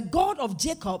 the God of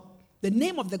Jacob, the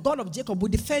name of the God of Jacob will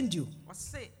defend you.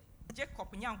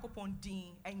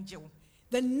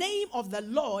 The name of the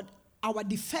Lord, our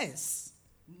defense,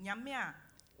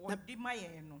 ɔdi ma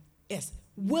yɛn no Yes,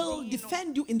 will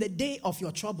defend you in the day of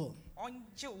your trouble.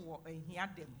 ɔngye wɔ ahia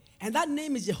da mu. And that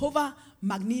name is Jehovah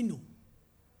Magnino.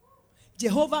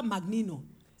 Jehovah Magnino.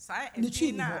 Saa Ne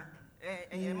twi ɛdin ni na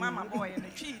hɔ. mama boy no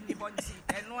twi ni hɔ nti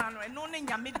ɛno ne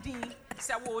nyame din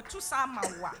sɛ wɔtu saa ma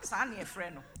wo a saa ne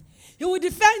ɛfrɛ no. He will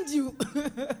defend you.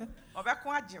 ɔbɛko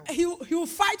agye wo. He will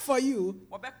fight for you.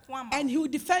 ɔbɛko ama And he will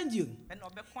defend you.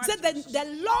 ɛna ɔbɛko So agye wo. the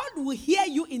Lord will hear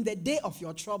you in the day of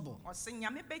your trouble. ɔsɛ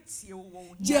nyame bɛtie wo wɔ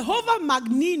wo hia. Jehovah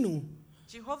Magnino,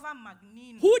 Jehovah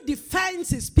Magnino. who defends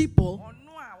his people,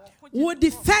 ɔno a wɔko gye will nkurɔfoɔ.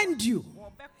 defend you.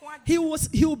 Wɔbɛko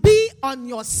agye He will be on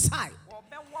your side. wo.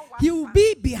 Wɔbɛwɔ He will w'afa.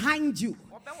 be behind you.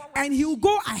 Wɔbɛwɔ And he will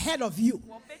go ahead of you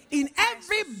in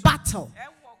every battle.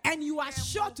 And you are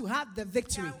sure to have the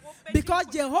victory. Because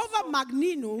Jehovah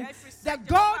Magnino, the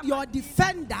God, your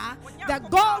defender, the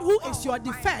God who is your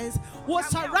defense, will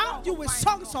surround you with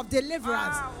songs of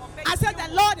deliverance. I said the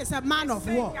Lord is a man of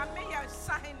war. Nyame yɛ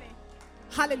sahene.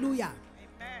 Hallelujah.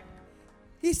 Amen.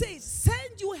 He says,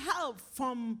 send you help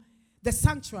from the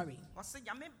sanctuary. Ɔsɛ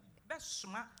nyame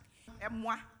bɛsoma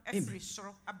ɛmmoa afiri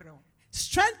soro abrɛ wo.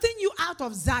 Strengthen you out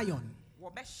of Zion.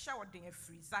 Wɔbɛhyɛ wo den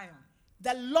afiri Zion.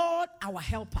 The Lord our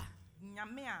helper.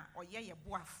 Nyame a ɔyɛ yɛ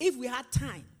boafo. If we had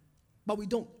time, but we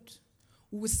don't,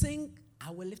 we will sing,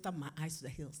 I will lift up my eyes to the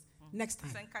hills. Next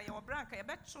time. Sɛ nka yɛwɔ berɛ a nka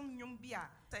yɛbɛto nnwom bi a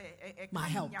sɛ My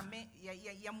help. Nyame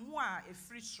yɛ mmoa a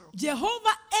ɛfiri soro.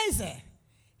 Jehovah Ezer,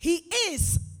 he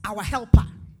is our helper.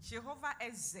 Jehovah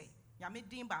Eze, nyame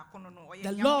din baako no no ɔyɛ The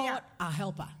nyame Lord a our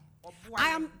helper. ɔboa I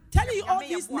yɛn. am telling you all Nyame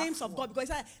yɛ these names boafo. of God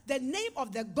because the name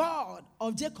of the God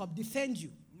of Jacob defend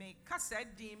you. Meka saa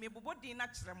din mebobɔ din no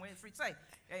akyerɛ mo ɛfiri sɛ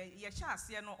yɛhyɛ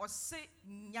aseɛ no ɔse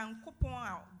nyankopɔn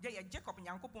a yɛ Jacob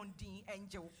nyankopɔn din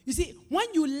ɛngye wo. You see,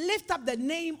 when you lift up the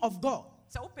name of God,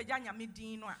 Sɛ wopagya nyame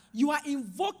din no a you are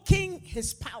invoking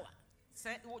his power.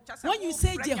 sɛ When you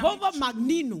say Jehovah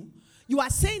Magnino, you are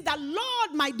saying that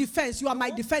Lord my defense, you are my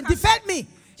defense. Defend me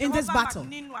in this battle.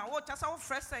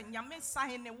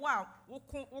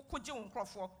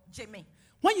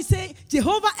 When you say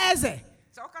Jehovah Ezer,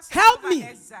 help me,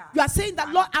 you are saying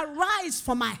that Lord arise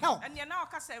for my help. The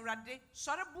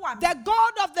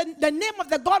God of the name of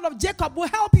the God of Jacob will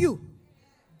help you.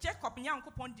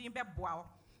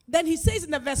 Then he says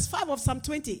in the verse 5 of Psalm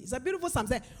 20, it's a beautiful psalm,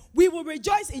 says, we will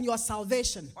rejoice in your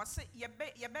salvation.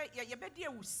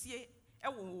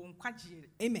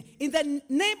 Amen. In the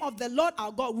name of the Lord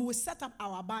our God, we will set up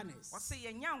our banners.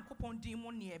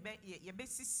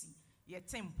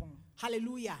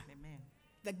 Hallelujah. Amen.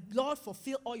 The Lord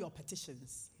fulfill all your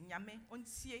petitions. You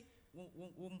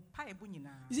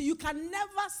see, you can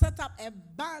never set up a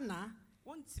banner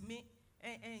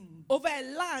over a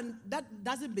land that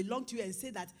doesn't belong to you and say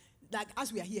that, like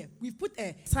as we are here, we've put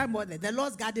a signboard there, the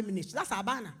Lord's Garden Ministry. That's our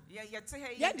banner.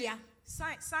 Yeah, dear.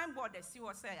 Signboard that see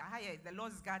what say the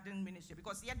Lord's Garden Ministry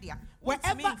because yeah dear.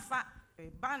 Wherever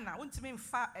banner,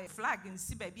 flag and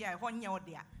see baby I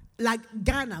there. Like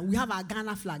Ghana, we have our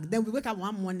Ghana flag. Then we wake up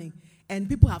one morning and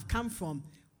people have come from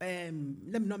let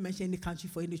me not mention any country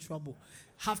for any trouble.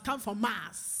 Have come from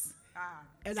Mars.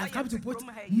 And I've come to put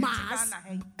Mars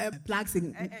flags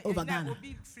over Ghana.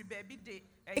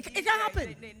 It can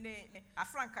happen.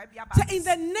 So in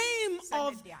the name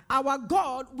of our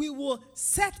God, we will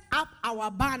set up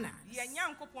our banner.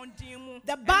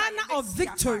 The banner of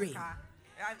victory.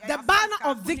 The banner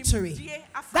of victory.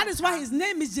 That is why his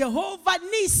name is Jehovah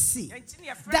Nissi.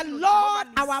 The Lord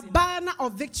our banner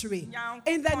of victory.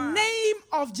 In the name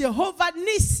of Jehovah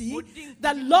Nissi,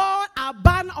 the Lord our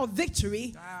banner of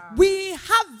victory, we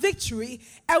have victory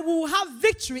and we will have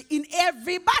victory in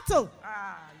every battle.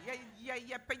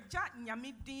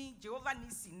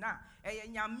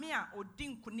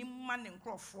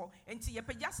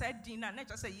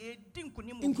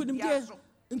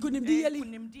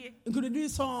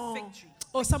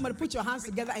 Oh, somebody put your hands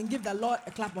together and give the Lord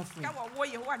a clap of praise.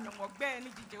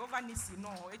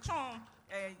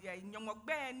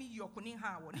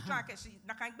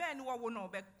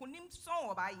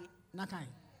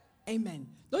 Amen.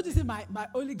 Don't you see my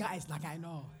only guy is like I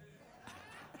know.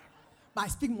 But I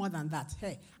speak more than that.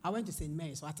 Hey, I went to St.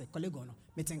 Mary's, so I said,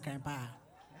 meeting grandpa.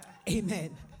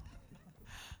 Amen.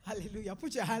 Hallelujah.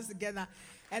 Put your hands together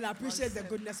and appreciate the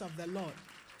goodness of the Lord.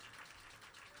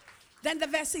 Then the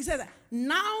verse 6 says,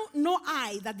 now know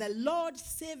I that the Lord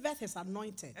saveth his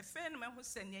anointed.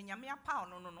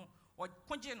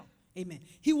 Amen.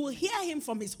 He will hear him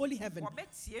from his holy heaven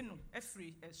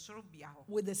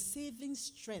with the saving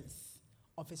strength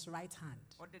of his right hand.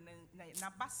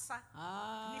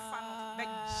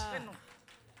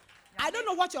 I don't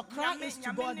know what your cry is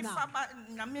to God now.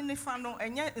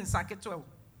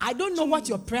 I don't know what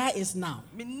your prayer is now.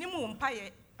 Menim wo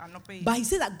mpaye anope yi. But he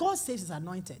says that God saves his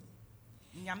anointed.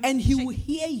 Nyame And he gye will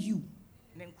hear you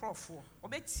ne nkrofo.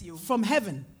 Obetie wo. from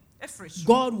heaven. Efiri so.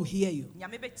 God will hear you.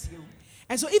 Nyame betie wo.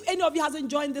 And so if any of you hasn't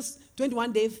joined this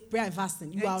 21-day prayer and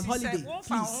fasting, you are on holiday,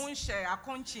 please.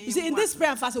 You see, in this prayer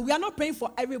and fasting, we are not praying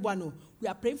for everyone. No. We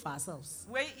are praying for ourselves.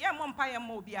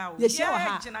 You share our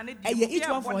heart. And each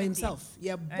one for himself.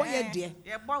 Yeah, boy, dear.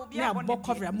 Yeah, boy,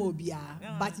 cover a mobia.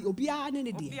 But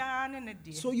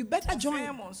obia. So you better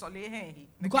join.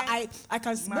 Because I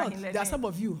can smell. There are some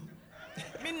of you.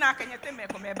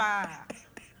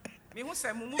 You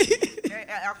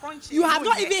have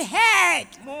not even heard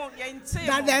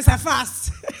that there's a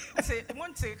fast.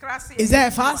 Is there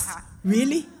a fast?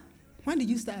 Really? When did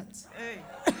you start?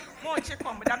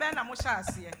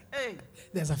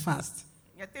 There's a fast.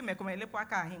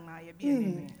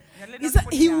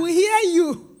 He will hear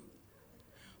you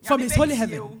from his holy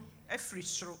heaven.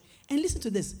 And listen to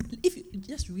this. If you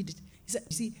just read it, he said,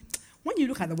 you see, when you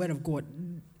look at the word of God,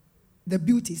 the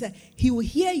beauty, he said, he will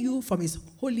hear you from his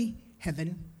holy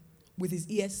heaven with his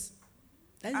ears.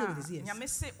 That doesn't say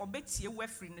with his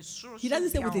ears. He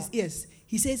doesn't say with his ears.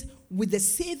 He says with the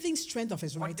saving strength of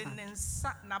his right hand.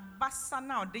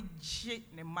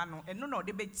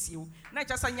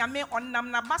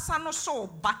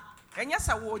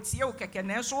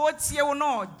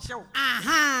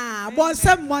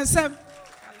 Bonsem.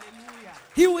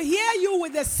 He will hear you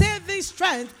with the saving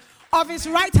strength of his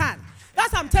right hand.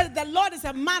 That's what I'm telling you. The Lord is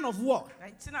a man of war.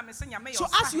 So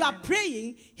as you are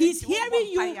praying, he's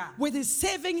hearing you with his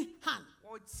saving hand.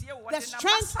 The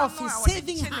strength of his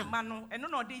saving hand.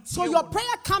 So your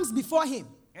prayer comes before him.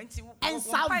 And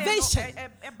salvation,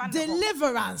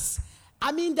 deliverance.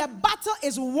 I mean, the battle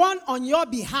is won on your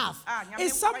behalf.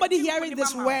 Is somebody hearing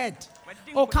this word?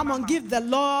 Oh, come on, give the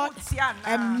Lord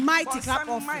a mighty clap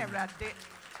offering.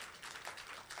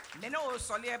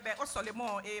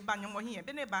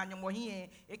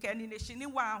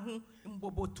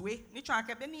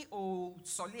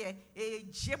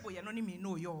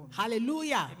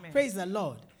 Hallelujah. Amen. Praise the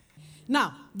Lord.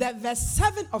 Now, the verse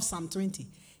 7 of Psalm 20,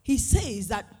 he says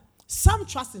that some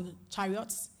trust in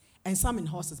chariots and some in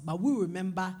horses, but we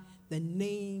remember the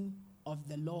name of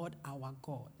the Lord our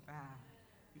God.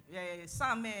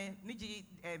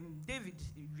 David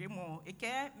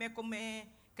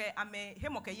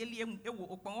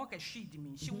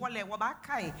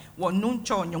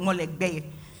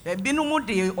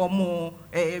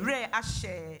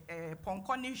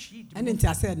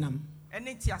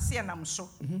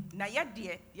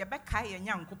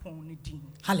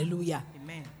hallelujah.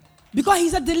 Amen. Because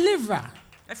he's a deliverer.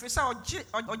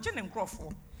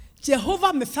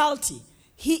 Jehovah Mephalti,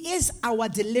 he is our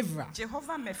deliverer.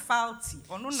 Jehovah Mephalti,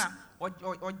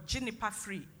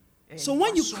 free. So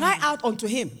when you cry out unto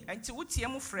him,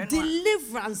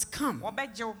 deliverance come.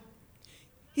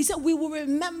 He said, we will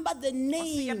remember the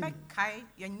name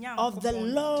of the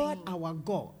Lord our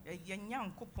God.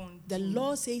 The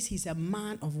Lord says he's a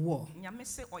man of war.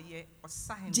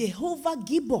 Jehovah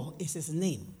Gibor is his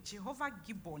name.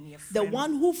 The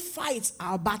one who fights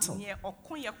our battle.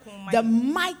 The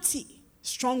mighty,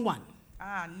 strong one.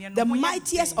 The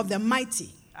mightiest of the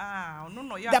mighty.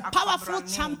 The powerful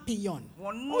champion.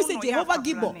 Who is it? Jehovah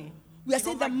Gibor. We are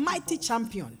saying the mighty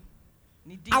champion.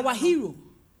 Our hero.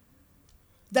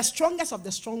 The strongest of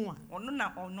the strong one.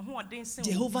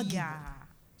 Jehovah Gibor.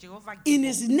 In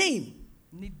his name,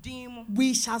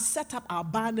 we shall set up our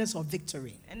banners of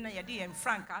victory.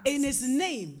 In his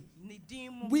name,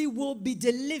 we will be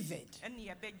delivered.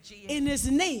 In his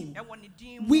name,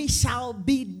 we shall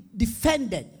be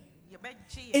defended.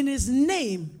 In his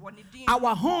name,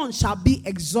 our horn shall be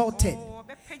exalted.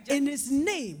 In his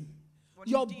name,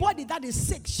 your body that is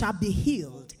sick shall be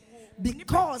healed,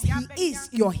 because he is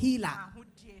your healer.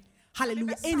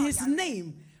 Hallelujah. In his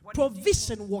name,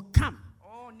 provision will come,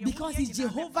 because he's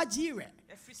Jehovah Jireh.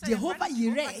 Jehovah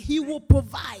Jireh, he will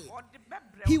provide.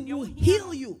 He will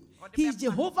heal you. He is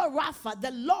Jehovah Rapha,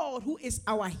 the Lord who is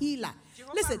our healer.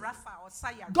 Listen,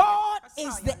 God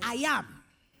is the I am.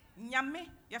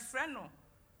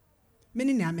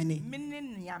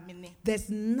 There's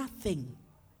nothing,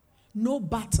 no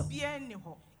battle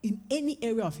in any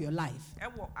area of your life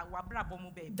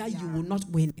that you will not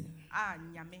win in.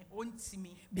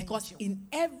 Because in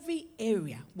every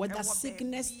area, whether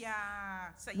sickness,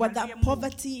 whether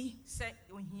poverty,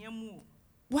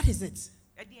 what is it?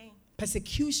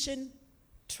 Persecution,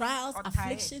 trials,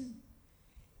 affliction,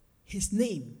 his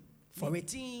name for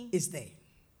it is there.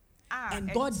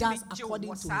 And God does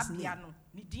according to his name.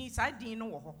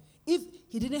 If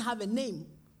he didn't have a name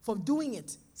for doing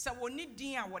it,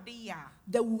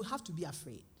 then we will have to be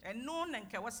afraid.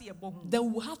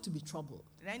 then we'll have to be troubled.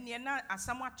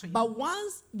 But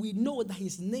once we know that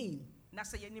his name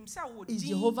is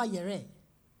Jehovah Jireh,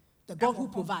 the God who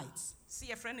provides.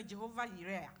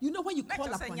 You know, when you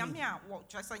call upon him,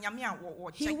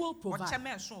 he will provide.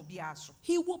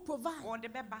 He will provide.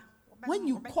 When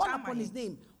you call upon his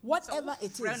name, whatever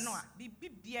it is,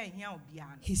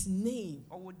 his name,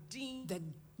 the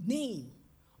name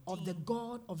of the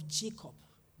God of Jacob,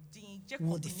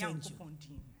 will defend you.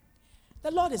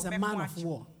 The Lord is a man of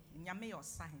war.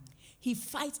 He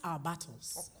fights our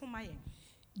battles.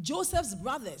 Joseph's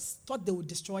brothers thought they would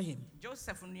destroy him.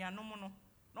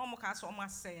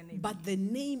 But the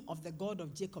name of the God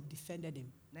of Jacob defended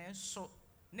him.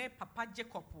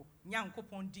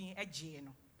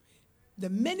 The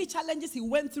many challenges he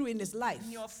went through in his life,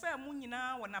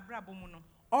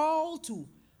 all to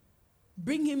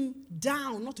bring him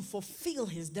down, not to fulfill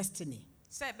his destiny.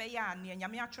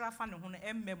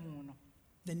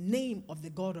 The name of the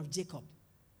God of Jacob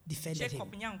defended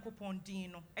him.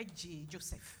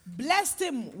 Blessed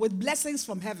him with blessings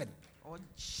from heaven.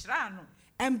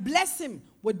 And bless him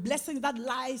with blessings that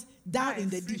lies down in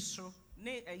the deep.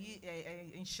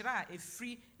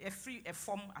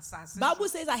 Bible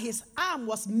says that his arm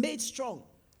was made strong.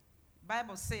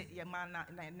 Bible says,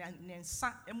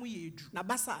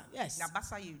 yes,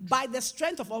 by the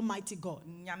strength of Almighty God.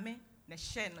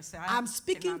 I'm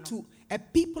speaking to a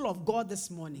people of God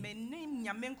this morning,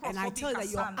 and I tell you that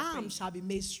your arm shall be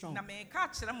made strong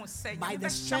by the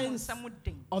strength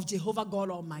of Jehovah God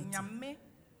Almighty.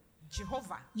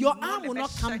 Your arm will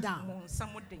not come down.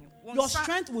 Your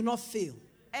strength will not fail.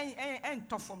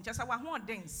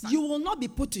 You will not be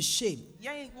put to shame,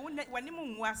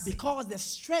 because the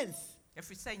strength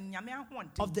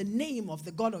of the name of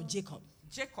the God of Jacob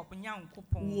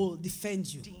will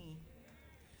defend you.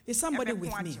 Is somebody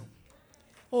with me?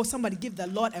 Oh, somebody give the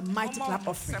Lord a mighty clap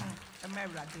offering.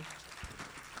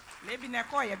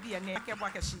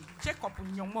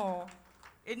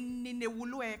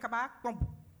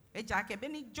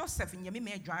 Joseph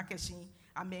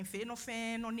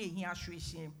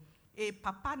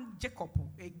Papa Jacob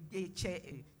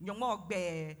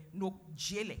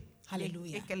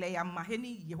Hallelujah.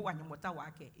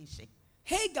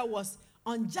 Hagar was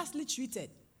unjustly treated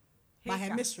by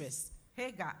her mistress,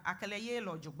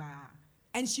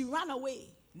 and she ran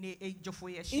away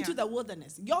into the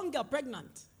wilderness. Young girl,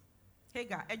 pregnant,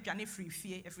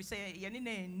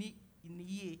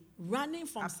 running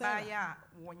from Sarah,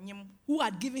 who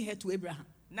had given her to Abraham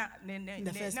in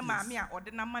the first place.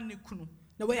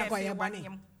 Now, where are you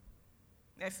going?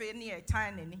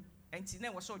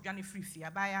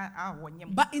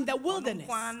 But in the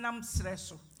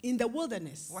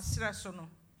wilderness,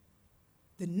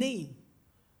 the name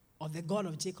of the God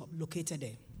of Jacob located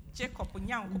there.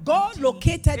 God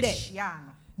located there.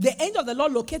 The angel of the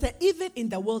Lord located even in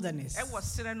the wilderness. I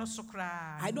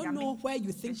don't know where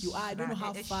you think you are. I don't know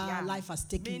how far life has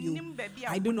taken you.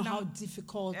 I don't know how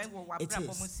difficult it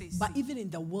is. But even in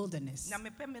the wilderness,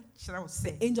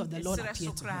 the angel of the Lord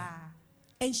appeared to her.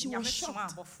 And she was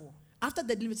shocked. After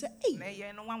the delivery, said, hey,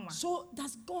 so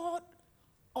does God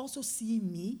also see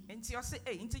me?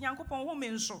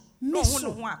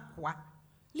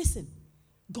 Listen,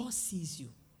 God sees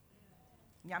you.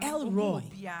 El Roy,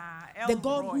 the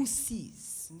God who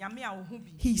sees,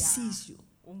 he sees you.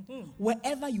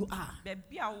 Wherever you are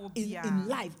in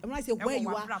life. And when I say where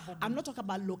you are, I'm not talking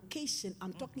about location.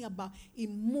 I'm talking about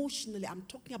emotionally. I'm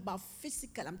talking about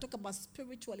physically. I'm talking about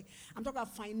spiritually. I'm talking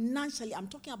about financially. I'm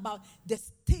talking about the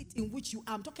state in which you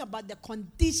are. I'm talking about the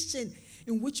condition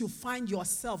in which you find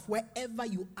yourself. Wherever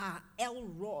you are, El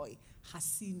Roy has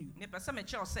seen you.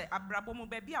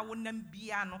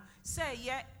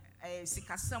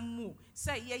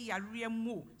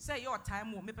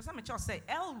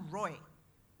 Elroy.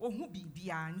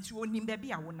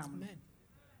 Amen.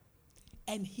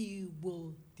 And he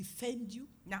will defend you,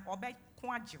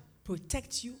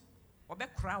 protect you,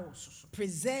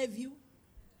 preserve you,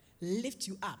 lift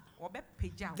you up.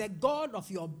 The God of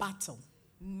your battle,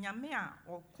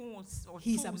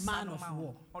 he's a man of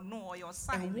war.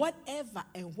 And whatever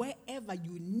and wherever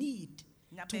you need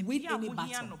to win any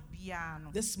battle,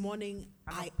 this morning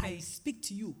I speak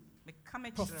to you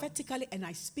prophetically, and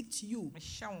I speak to you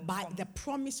by the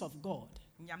promise of God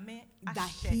that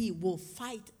he will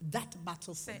fight that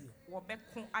battle for you,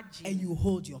 and you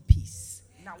hold your peace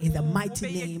in the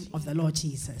mighty name of the Lord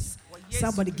Jesus.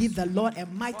 Somebody give the Lord a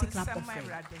mighty clap of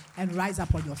faith and rise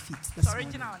up on your feet this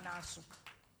morning.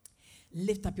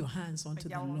 Lift up your hands unto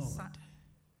the Lord,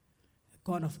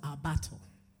 God of our battle.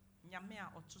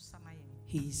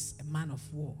 He is a man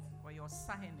of war.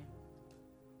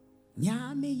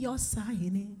 Nyame your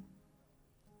sign.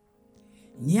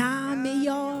 Nyame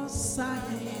your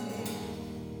sign.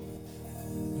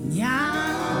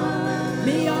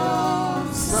 Nyame your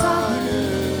sign.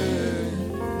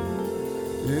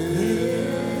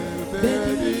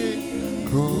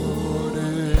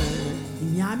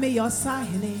 Nyame your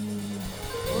sign.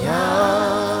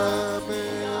 Nyame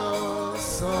your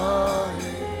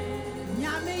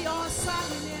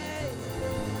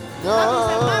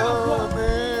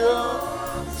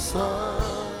sign.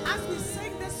 As we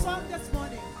sing this song this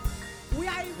morning, we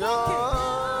are invoking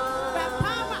the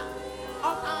power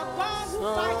of our God who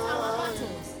fights our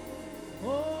battles.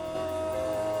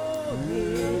 Oh,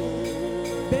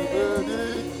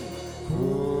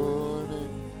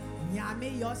 Nyame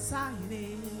your sign.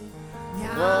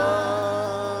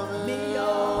 Nyame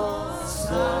your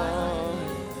sign.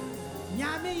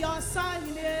 Nyame your sign.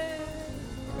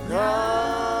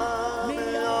 Nyame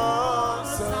your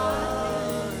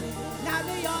sign.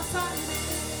 Nyame your sign.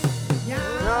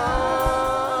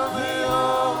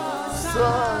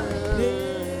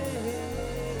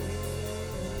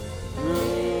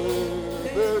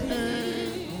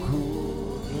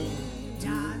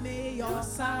 Nyame your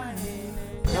sign.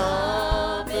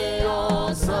 Nyame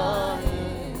your sign.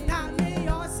 Nyame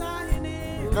your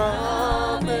sign.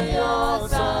 Nyame your sign. Nyame your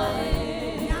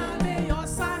sign. Nyame your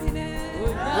sign.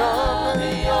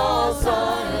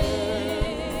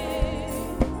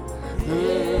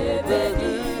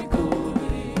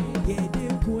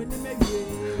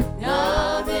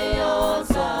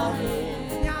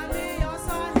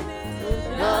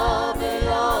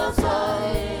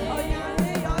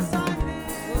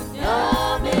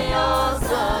 Nyame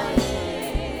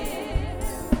your sign.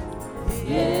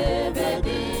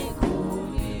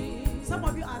 Some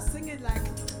of you are singing like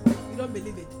you don't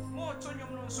believe it.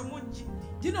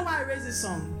 Do you know why I raised this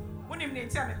song?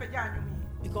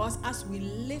 Because as we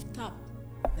lift up,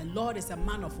 the Lord is a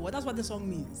man of war. That's what the song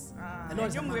means. The Lord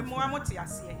is a man of war.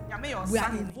 We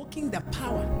are invoking the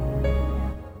power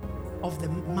of the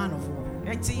man of war.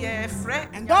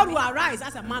 And God will arise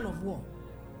as a man of war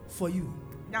for you.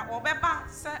 It's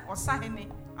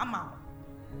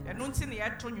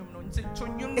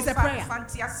a prayer.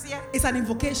 It's an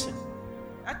invocation.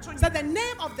 So the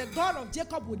name of the God of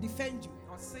Jacob will defend you.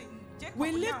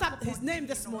 We lift up his name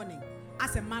this morning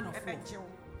as a man of war.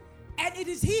 And it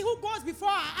is he who goes before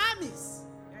our armies.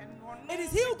 It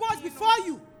is he who goes before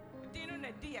you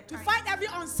to fight every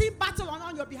unseen battle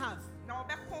on your behalf, to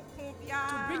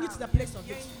bring you to the place of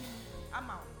victory.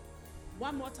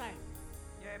 One more time.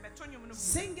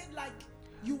 Sing it like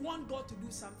you want God to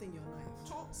do something in your life.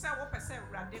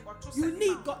 You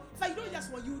need God. In fact, you don't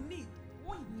just want, you need.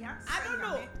 I don't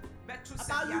know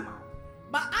about you,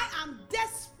 but I am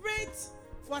desperate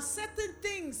for certain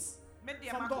things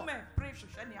from God. I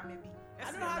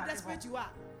don't know how desperate you are.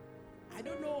 I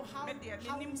don't know how much you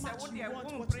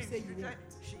want what you say you want.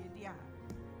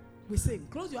 We sing.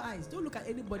 Close your eyes. Don't look at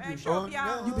anybody. You'll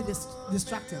be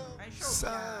distracted.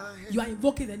 You are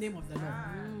invoking the name of the Lord.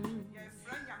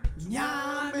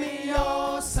 Nyame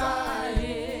your sign.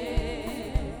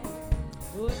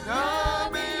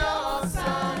 Nyame your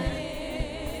sign.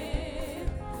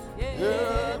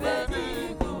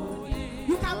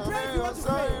 You can pray if you want to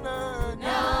pray.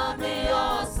 Nyame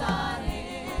your sign.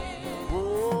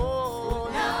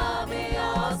 Nyame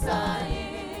your sign.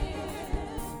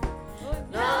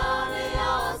 Nyame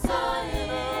your sign.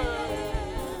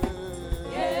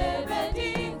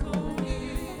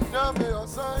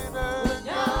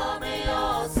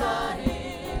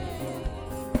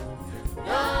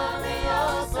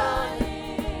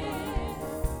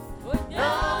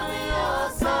 Nyame your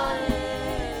sign.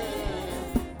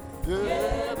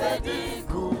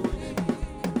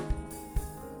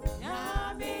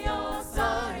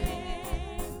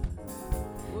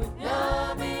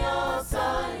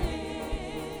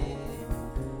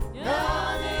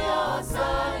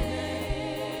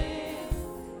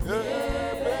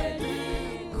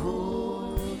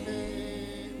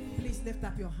 Lift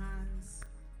up your hands.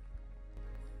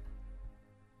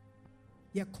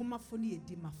 Yakomafo ni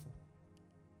edimafo.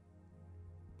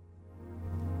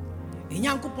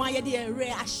 Enyankopon ayede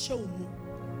ere ahye omu.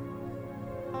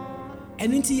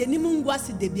 Enu nti yenim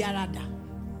ngwase de biara da.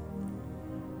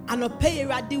 Anope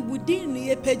yerade wudi ni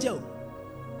yepeje o.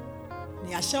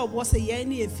 Ni ahye obo se ye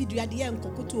ni efidua de ye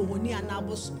nkokoto ohoni ana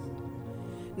aboso.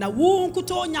 Na wo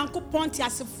nkoto Nyankopon ti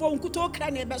asefo nkoto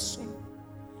kra na ebeso.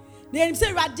 Na enim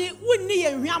se rade wonni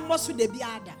ye hwiammo so de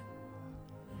biada.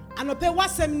 Anope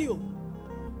wasem ni o.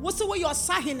 Wo se wo your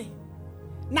sahene.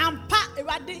 Na mpa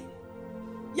rade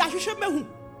ya hwehwe mehu.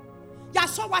 Ya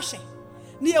so wahwe.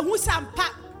 Na ehu sampa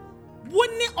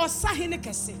Woni osahene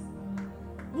kese.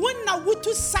 Wona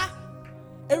wutu sa.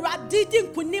 Erade di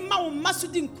nkunim ma wo maso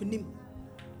di nkunim.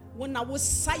 Wona wo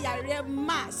sayare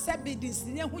ma sebedins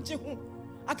ne hoje ho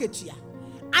aketua.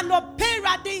 Anope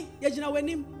erade ye gina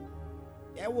wanim.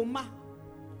 E wo ma.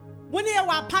 Woni ye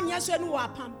wa pam yeso no wa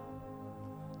pam.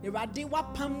 Erade wa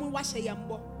pam mu wa hye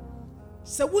yembo.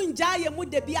 Se wunja ye mu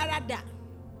de biara da.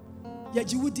 Ye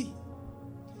gi wudi.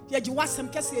 Ye gi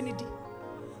wasem kese ni di.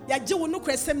 Ye gi wo no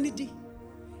kresem ni di.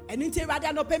 Eni nti erade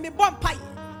anope me bompai.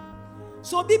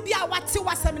 So bibia wate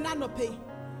wasem na anope.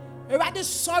 Erade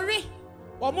sorry.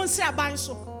 Omo nse aban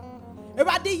so.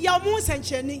 Erade ya omo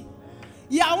nsencheni.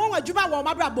 Ya won adwuma wo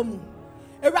mabrabo mu.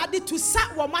 Erade to sa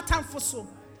wo matamfo so.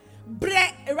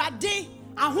 Bre erade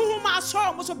ahohoma aso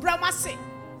omo so bra mase.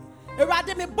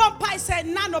 Erade me bompai say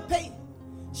na anope.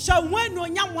 Sha wan no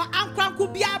nyam wa ankranko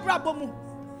bia brabo mu.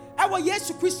 Ewo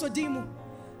Yesu Kristo din mu.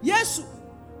 Yesu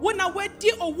wona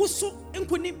wadi owusu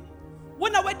nkunim.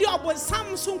 Wona wadi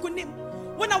obonsam so nkunim.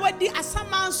 Wona wadi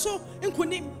asama so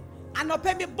nkunim.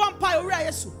 Anope me bompa owura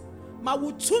Yesu. Ma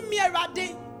wutumi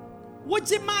erade.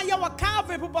 Wojima ya wa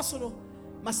Calvary bobosoro.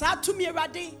 Ma sa tumi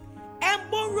erade.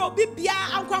 Embonro bibia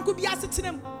ankwanko bia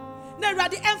setenem. Na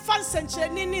erade emfa nsenche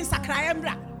ni nsakra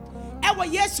embra. Ewo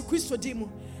Yesu Kristo din mu.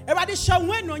 Erade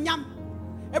hwanwe no nyam.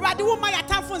 Erade wo ma ya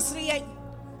tamfo nsire yen.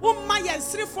 Wo ma ya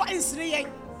nsirefo nsire yen.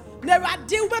 Na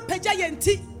erade wo bepaja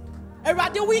yenti.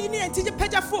 Erade wo yini yenti je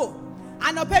paja fo.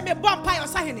 Anope me bompa yo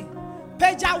sahene.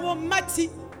 Paja wo mati.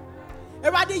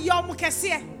 Erade yom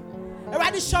kese.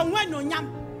 Erade hwanwe no nyam.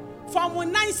 For mo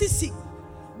 9cc.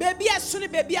 Baby asune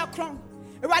baby akron.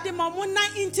 Erade mo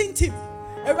 9 intintim.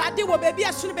 Erade wo baby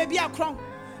asune baby akron.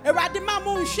 Erade ma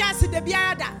mo nhwiase de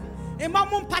biada. Ema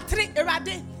mo patre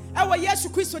erade ewo Yesu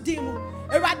Kristo din mu.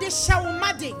 Erade hye wo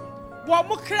made. Wo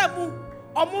mo kra mu,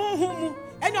 omo hu mu,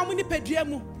 ene omo ni pedua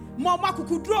mu. Mo mo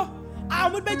akukuduro. A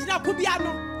omo begina ko bia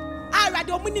no. A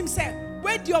erade omo nim se,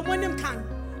 we di omo nim kan.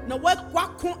 Na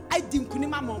wakon adi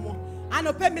nkunim amomo.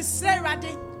 Anope mesre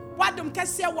erade, wadom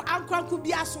kese wo ankranko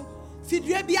bia so,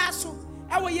 fidua bia so.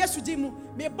 Ewo Yesu din mu.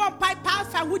 Me bompai pa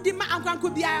fa hudi ma ankranko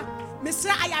bia.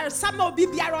 Mesre ayare sama obi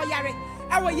bia ro yare.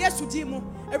 Ewo Yesu din mu.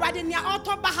 Erade nia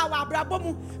otoba ha wa abrabo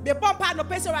mu. Me bompa no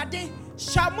pese erade,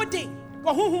 shamudi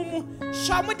wo huhu mu,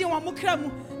 shamudi wo mu kra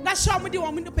mu, na shamudi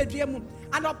wo mu pedua mu.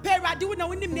 Anope erade wo na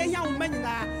wonim na ehia wo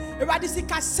manyina. Erade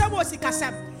sikasem wo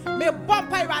sikasem. Me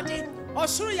bompa erade,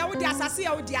 osuru ya wo di asase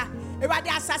ya wo dia. Erade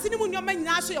asase ni mu nyoma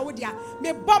nyina so ya wo dia.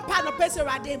 Me bompa no pese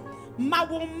erade, ma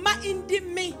wo ma indi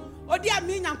me. Odi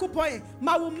ami nyankopon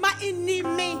ma wo ma inni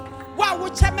me. Wa wo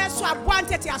cheme so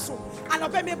aboantete aso.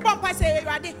 Anope me bompa se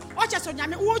erade, o che so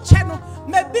nyame wo che no,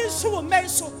 ma bi nso wo me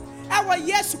nso. Ewo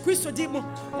Yesu Kristo di mu.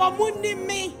 Mo mu ni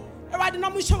me. Erade no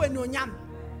mu hwe no nyam.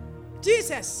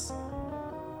 Jesus.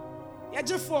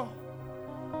 Yejefo.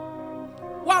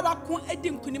 Wa ko edi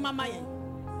nkunim amaye.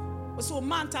 O so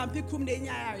man tampe kum na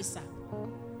enya yaresa.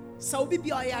 Sa obi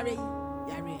bi o yare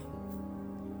yare.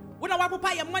 Wona wa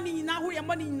papa ye money nyina ho ye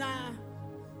money nyina.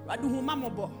 Rade hu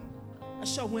mamobo. A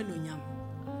show when no nyam.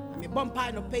 Me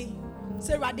bompa no pay.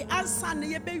 Say rade ansa na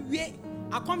ye be wie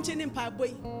akomche ni mpa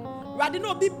boy. Rade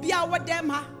no obi bia wo dem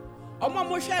ha. Omo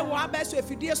mo hwe wo abeso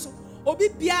afidie so. Obi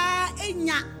bia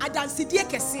enya adansidie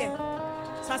kese.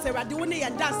 Sa say rade wo ne ye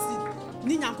dance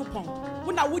ni nyankopon.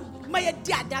 Wo na wo ma ye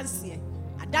di adanse.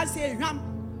 Adanse ehwam.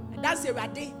 Adanse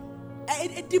rade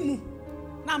edimu.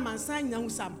 Na mansan nya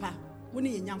husampa. Wo ne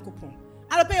ye nyankopon.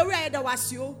 Alope ye wi da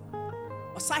wasio.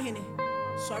 Osahene.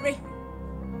 Sorry.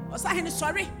 Osahene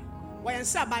sorry. Wa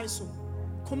yense aban so.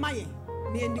 Koma ye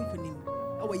na endin kunim.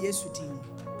 Ewa Yesu din.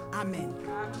 Amen.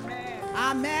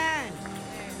 Amen.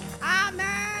 Amen.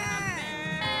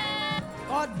 Amen.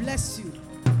 God bless you.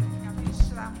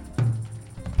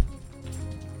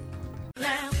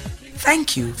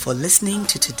 Thank you for listening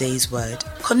to today's word.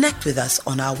 Connect with us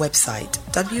on our website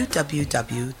www.tlgm.org.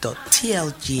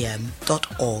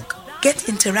 Get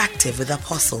interactive with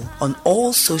Apostle on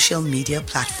all social media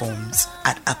platforms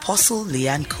at Apostle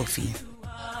Leanne Kofi.